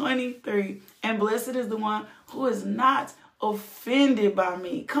 7:23. And blessed is the one who is not offended by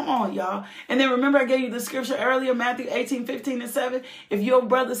me. Come on, y'all. And then remember I gave you the scripture earlier, Matthew 18:15 and 7. If your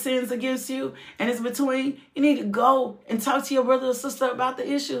brother sins against you and it's between, you need to go and talk to your brother or sister about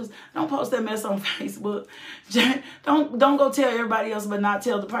the issues. Don't post that mess on Facebook. Don't go tell everybody else but not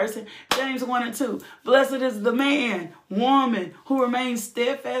tell the person. James 1:2. Blessed is the man, woman who remains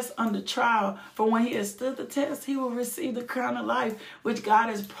steadfast under trial. For when he has stood the test, he will receive the crown of life, which God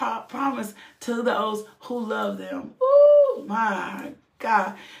has promised to those who love them. Ooh, my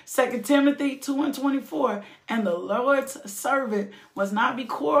God. 2 Timothy 2:24. And the Lord's servant must not be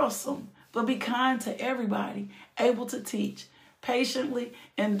quarrelsome, but be kind to everybody, able to teach, patiently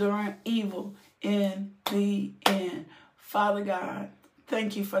enduring evil in the end. Father God,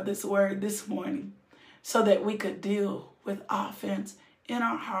 thank you for this word this morning so that we could deal with offense in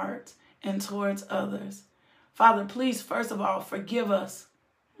our hearts and towards others. Father, please, first of all, forgive us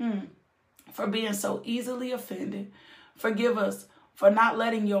for being so easily offended. Forgive us for not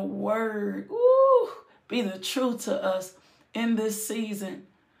letting your word be the truth to us in this season.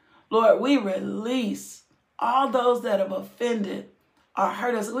 Lord, we release all those that have offended or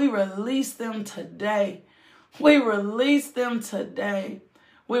hurt us. We release them today. We release them today.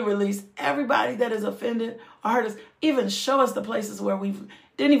 We release everybody that is offended or hurt us. Even show us the places where we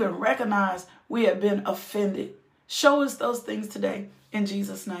didn't even recognize we had been offended. Show us those things today in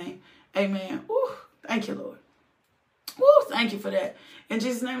Jesus' name. Amen. Ooh, thank you, Lord. Ooh, thank you for that. In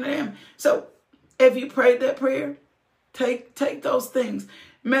Jesus' name, amen. So if you prayed that prayer, take those things.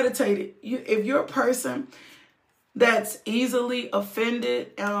 Meditate it. If you're a person that's easily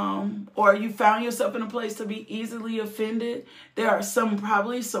offended, or you found yourself in a place to be easily offended, there are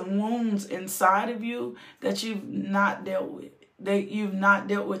probably some wounds inside of you that you've not dealt with. You've not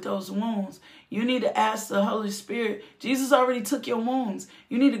dealt with those wounds. You need to ask the Holy Spirit. Jesus already took your wounds.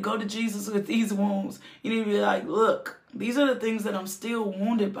 You need to go to Jesus with these wounds. You need to be like, look, these are the things that I'm still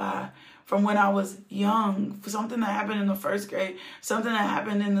wounded by from when I was young. Something that happened in the first grade, something that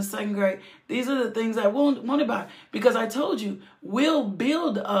happened in the second grade. These are the things I'm wounded by. Because I told you, we'll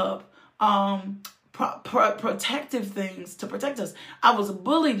build up protective things to protect us. I was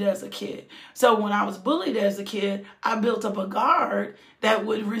bullied as a kid. So when I was bullied as a kid, I built up a guard that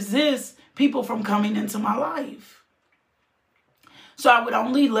would resist people from coming into my life. So I would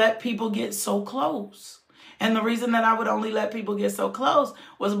only let people get so close. And the reason that I would only let people get so close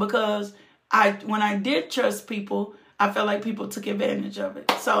was because when I did trust people, I felt like people took advantage of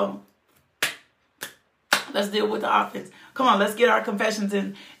it. So Let's deal with the offense. Come on, let's get our confessions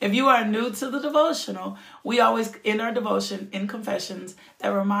in. If you are new to the devotional, we always end our devotion in confessions that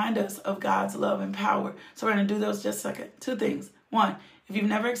remind us of God's love and power. So we're going to do those just a second. Two things. One, if you've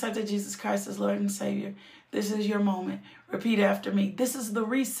never accepted Jesus Christ as Lord and Savior, this is your moment. Repeat after me. This is the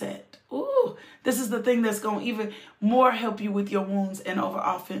reset. Ooh, this is the thing that's going to even more help you with your wounds and over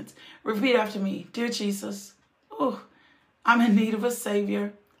offense. Repeat after me. Dear Jesus, ooh, I'm in need of a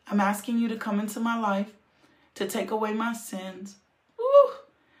Savior. I'm asking you to come into my life to take away my sins. Ooh,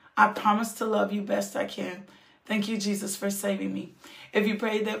 I promise to love you best I can. Thank you, Jesus, for saving me. If you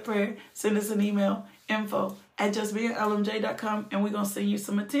prayed that prayer, send us an email, info@justbeinglmj.com, and we're going to send you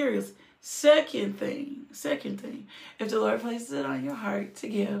some materials. Second thing, if the Lord places it on your heart to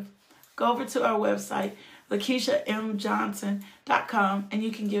give, go over to our website, LakeishaMJohnson.com, and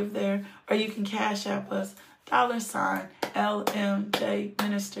you can give there, or you can cash app us, $LMJ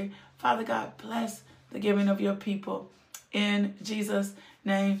Ministry. Father God, bless the giving of your people. In Jesus'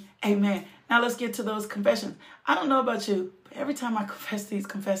 name, amen. Now let's get to those confessions. I don't know about you, but every time I confess these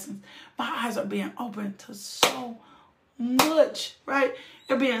confessions, my eyes are being opened to so much, right?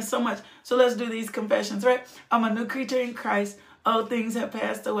 They're being so much. So let's do these confessions, right? I'm a new creature in Christ. Old things have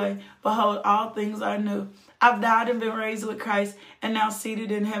passed away. Behold, all things are new. I've died and been raised with Christ and now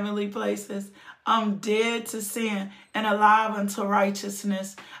seated in heavenly places. I'm dead to sin and alive unto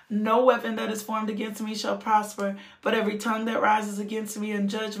righteousness. No weapon that is formed against me shall prosper, but every tongue that rises against me in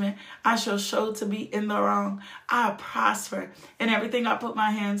judgment, I shall show to be in the wrong. I prosper in everything I put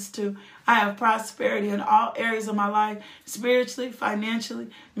my hands to. I have prosperity in all areas of my life, spiritually, financially,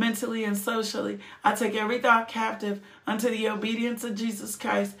 mentally, and socially. I take every thought captive unto the obedience of Jesus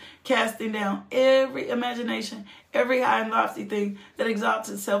Christ, casting down every imagination, every high and lofty thing that exalts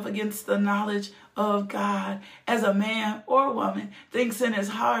itself against the knowledge of God. As a man or woman thinks in his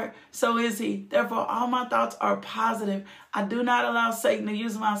heart, so is he. Therefore, all my thoughts are positive. I do not allow Satan to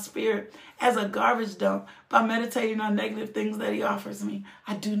use my spirit as a garbage dump by meditating on negative things that he offers me.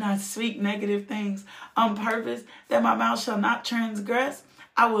 I do not speak negative things on purpose, that my mouth shall not transgress.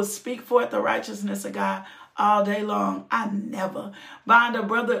 I will speak forth the righteousness of God all day long. I never bind a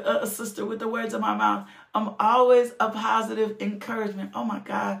brother or a sister with the words of my mouth. I'm always a positive encouragement. Oh my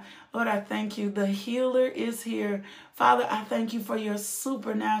God. Lord, I thank you. The healer is here. Father, I thank you for your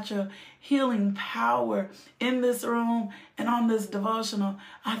supernatural healing power in this room and on this devotional.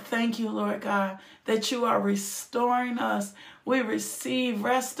 I thank you, Lord God, that you are restoring us. We receive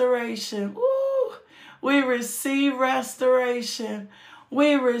restoration. Woo! We receive restoration.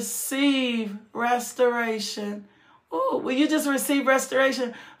 We receive restoration. Ooh, will you just receive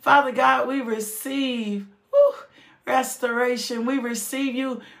restoration? Father God, we receive restoration. We receive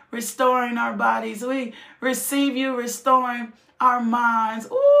you restoring our bodies. We receive you restoring our minds.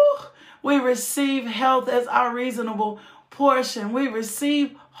 Ooh, we receive health as our reasonable portion. We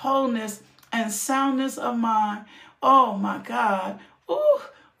receive wholeness and soundness of mind. Oh my God. Ooh,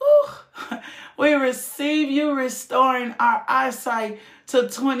 ooh. We receive you restoring our eyesight to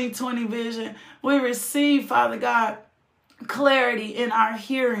 20/20 vision. We receive, Father God, clarity in our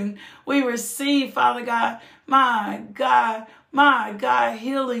hearing. We receive, Father God, my God,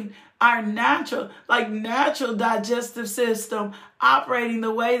 healing our natural digestive system operating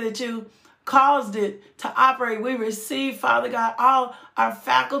the way that you caused it to operate. We receive, Father God, all our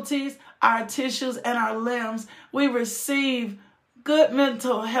faculties, our tissues, and our limbs. We receive good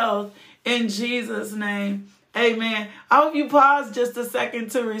mental health in Jesus' name. Amen. I hope you pause just a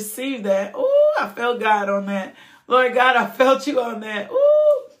second to receive that. Ooh, I felt God on that. Lord God, I felt you on that.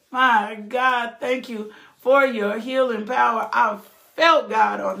 Ooh, my God, thank you for your healing power. I felt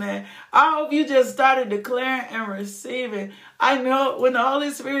God on that. I hope you just started declaring and receiving. I know when the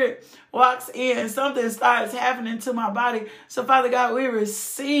Holy Spirit walks in, something starts happening to my body. So, Father God, we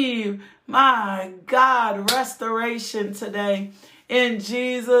receive, my God, restoration today. In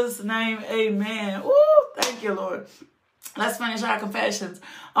Jesus' name, amen. Woo, thank you, Lord. Let's finish our confessions.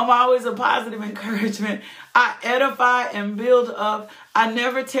 I'm always a positive encouragement. I edify and build up. I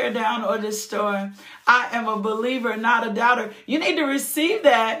never tear down or destroy. I am a believer, not a doubter. You need to receive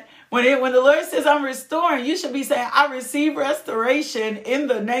that. When the Lord says I'm restoring, you should be saying, I receive restoration in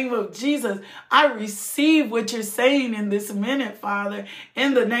the name of Jesus. I receive what you're saying in this minute, Father,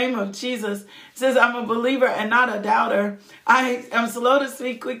 in the name of Jesus. It says I'm a believer and not a doubter. I am slow to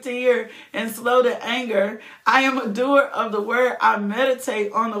speak, quick to hear, and slow to anger. I am a doer of the word. I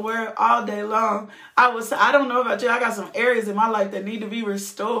meditate on the word all day long. I don't know about you. I got some areas in my life that need to be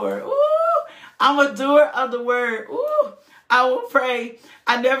restored. Ooh, I'm a doer of the word. Ooh. I will pray.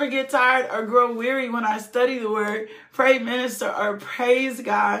 I never get tired or grow weary when I study the word, pray, minister, or praise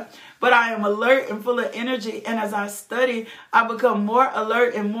God. But I am alert and full of energy. And as I study, I become more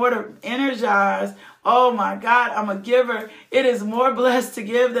alert and more energized. Oh my God, I'm a giver. It is more blessed to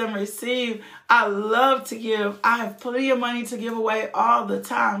give than receive. I love to give. I have plenty of money to give away all the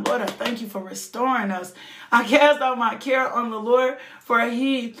time. Lord, I thank you for restoring us. I cast all my care on the Lord, for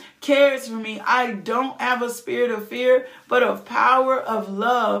he cares for me. I don't have a spirit of fear, but of power, of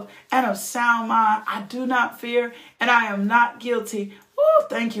love, and of sound mind. I do not fear, and I am not guilty. Woo,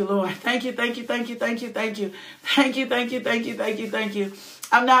 thank you, Lord. Thank you, thank you, thank you, thank you, thank you. Thank you, thank you, thank you, thank you, thank you.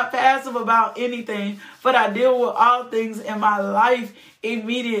 I'm not passive about anything, but I deal with all things in my life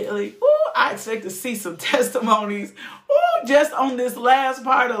immediately. Ooh, I expect to see some testimonies. Ooh, just on this last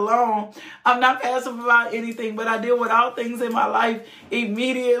part alone. I'm not passive about anything, but I deal with all things in my life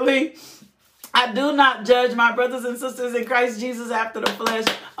immediately. I do not judge my brothers and sisters in Christ Jesus after the flesh.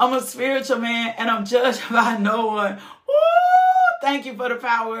 I'm a spiritual man, and I'm judged by no one. Ooh, thank you for the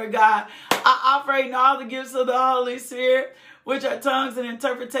power of God. I operate in all the gifts of the Holy Spirit, which are tongues and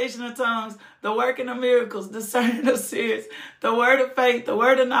interpretation of tongues, the working of miracles, discerning of spirits, the word of faith, the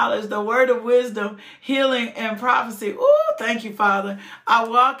word of knowledge, the word of wisdom, healing, and prophecy. Ooh, thank you, Father. I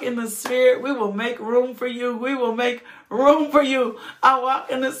walk in the Spirit. We will make room for you. We will make room for you. I walk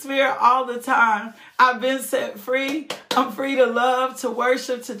in the Spirit all the time. I've been set free. I'm free to love, to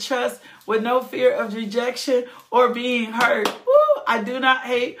worship, to trust with no fear of rejection or being hurt. Ooh, I do not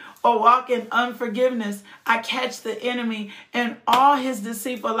hate or walk in unforgiveness. I catch the enemy and all his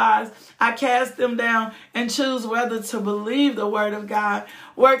deceitful lies. I cast them down and choose whether to believe the word of God.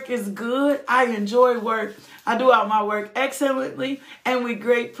 Work is good. I enjoy work. I do all my work excellently and with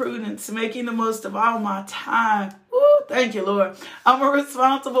great prudence, making the most of all my time. Woo, thank you, Lord. I'm a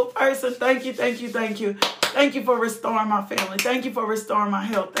responsible person. Thank you, thank you, thank you. Thank you for restoring my family. Thank you for restoring my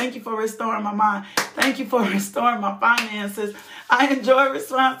health. Thank you for restoring my mind. Thank you for restoring my finances. I enjoy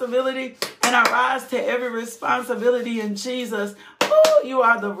responsibility and I rise to every responsibility in Jesus. Oh, you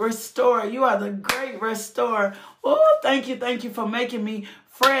are the restorer. You are the great restorer. Oh, thank you for making me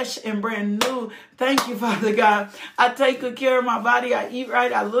fresh and brand new. Thank you, Father God. I take good care of my body. I eat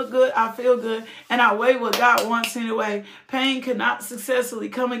right. I look good. I feel good. And I weigh what God wants anyway. Pain could not successfully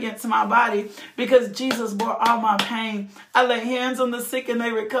come against my body because Jesus bore all my pain. I lay hands on the sick and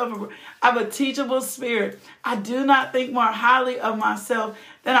they recover. I have a teachable spirit. I do not think more highly of myself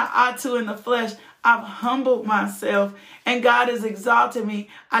than I ought to in the flesh. I've humbled myself and God has exalted me.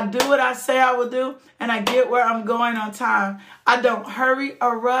 I do what I say I will do and I get where I'm going on time. I don't hurry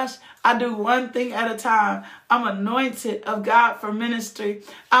or rush. I do one thing at a time. I'm anointed of God for ministry.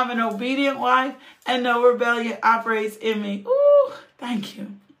 I'm an obedient wife and no rebellion operates in me. Ooh, thank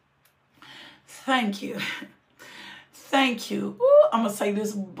you. Thank you. Thank you. Ooh, I'm going to say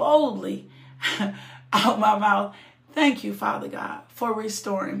this boldly out my mouth. Thank you, Father God, for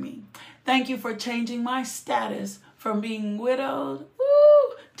restoring me. Thank you for changing my status from being widowed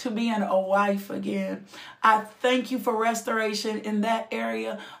to being a wife again. I thank you for restoration in that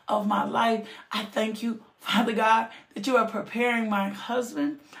area of my life. I thank you, Father God, that you are preparing my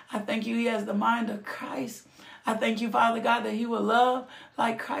husband. I thank you he has the mind of Christ. I thank you, Father God, that he will love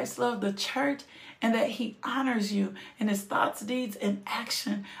like Christ loved the church and that he honors you in his thoughts, deeds, and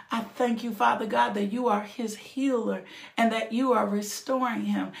action. I thank you, Father God, that you are his healer and that you are restoring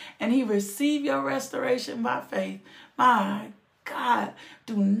him and he receive your restoration by faith. My God,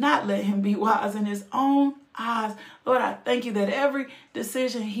 do not let him be wise in his own eyes. Lord, I thank you that every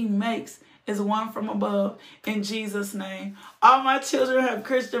decision he makes is one from above in Jesus' name. All my children have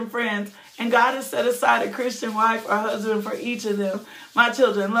Christian friends and God has set aside a Christian wife or husband for each of them. My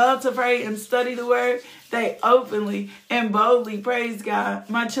children love to pray and study the word. They openly and boldly praise God.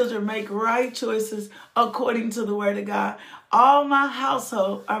 My children make right choices according to the word of God. All my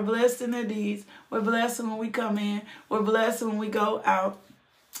household are blessed in their deeds. We're blessed when we come in. We're blessed when we go out.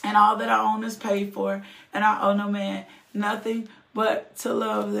 And all that I own is paid for. And I owe no man nothing but to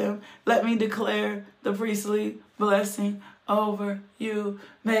love them. Let me declare the priestly blessing over you.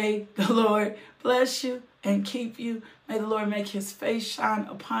 May the Lord bless you and keep you. May the Lord make his face shine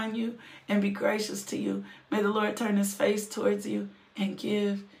upon you and be gracious to you. May the Lord turn his face towards you and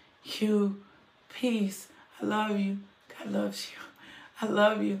give you peace. I love you. God loves you. I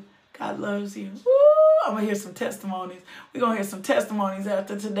love you. God loves you. Woo! I'm going to hear some testimonies. We're going to hear some testimonies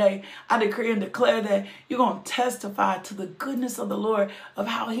after today. I decree and declare that you're going to testify to the goodness of the Lord, of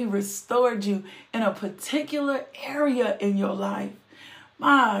how he restored you in a particular area in your life.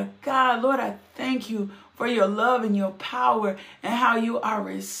 My God, Lord, I thank you for your love and your power and how you are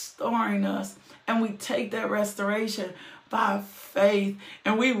restoring us. And we take that restoration, by faith.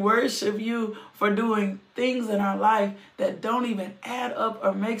 And we worship you for doing things in our life that don't even add up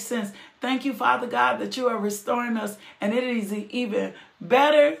or make sense. Thank you, Father God, that you are restoring us, and it is even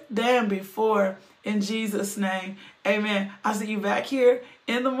better than before. In Jesus' name, amen. I'll see you back here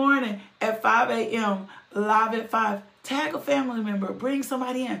in the morning at 5 a.m., live at 5. Tag a family member. Bring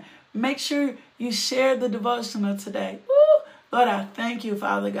somebody in. Make sure you share the devotional today. Woo! Lord, I thank you,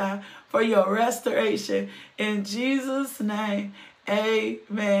 Father God, for your restoration. In Jesus' name,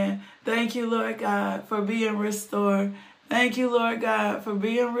 amen. Thank you, Lord God, for being restored. Thank you, Lord God, for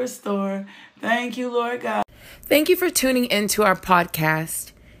being restored. Thank you, Lord God. Thank you for tuning into our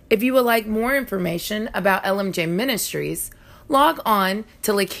podcast. If you would like more information about LMJ Ministries, log on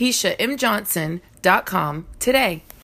to LakeishaMJohnson.com today.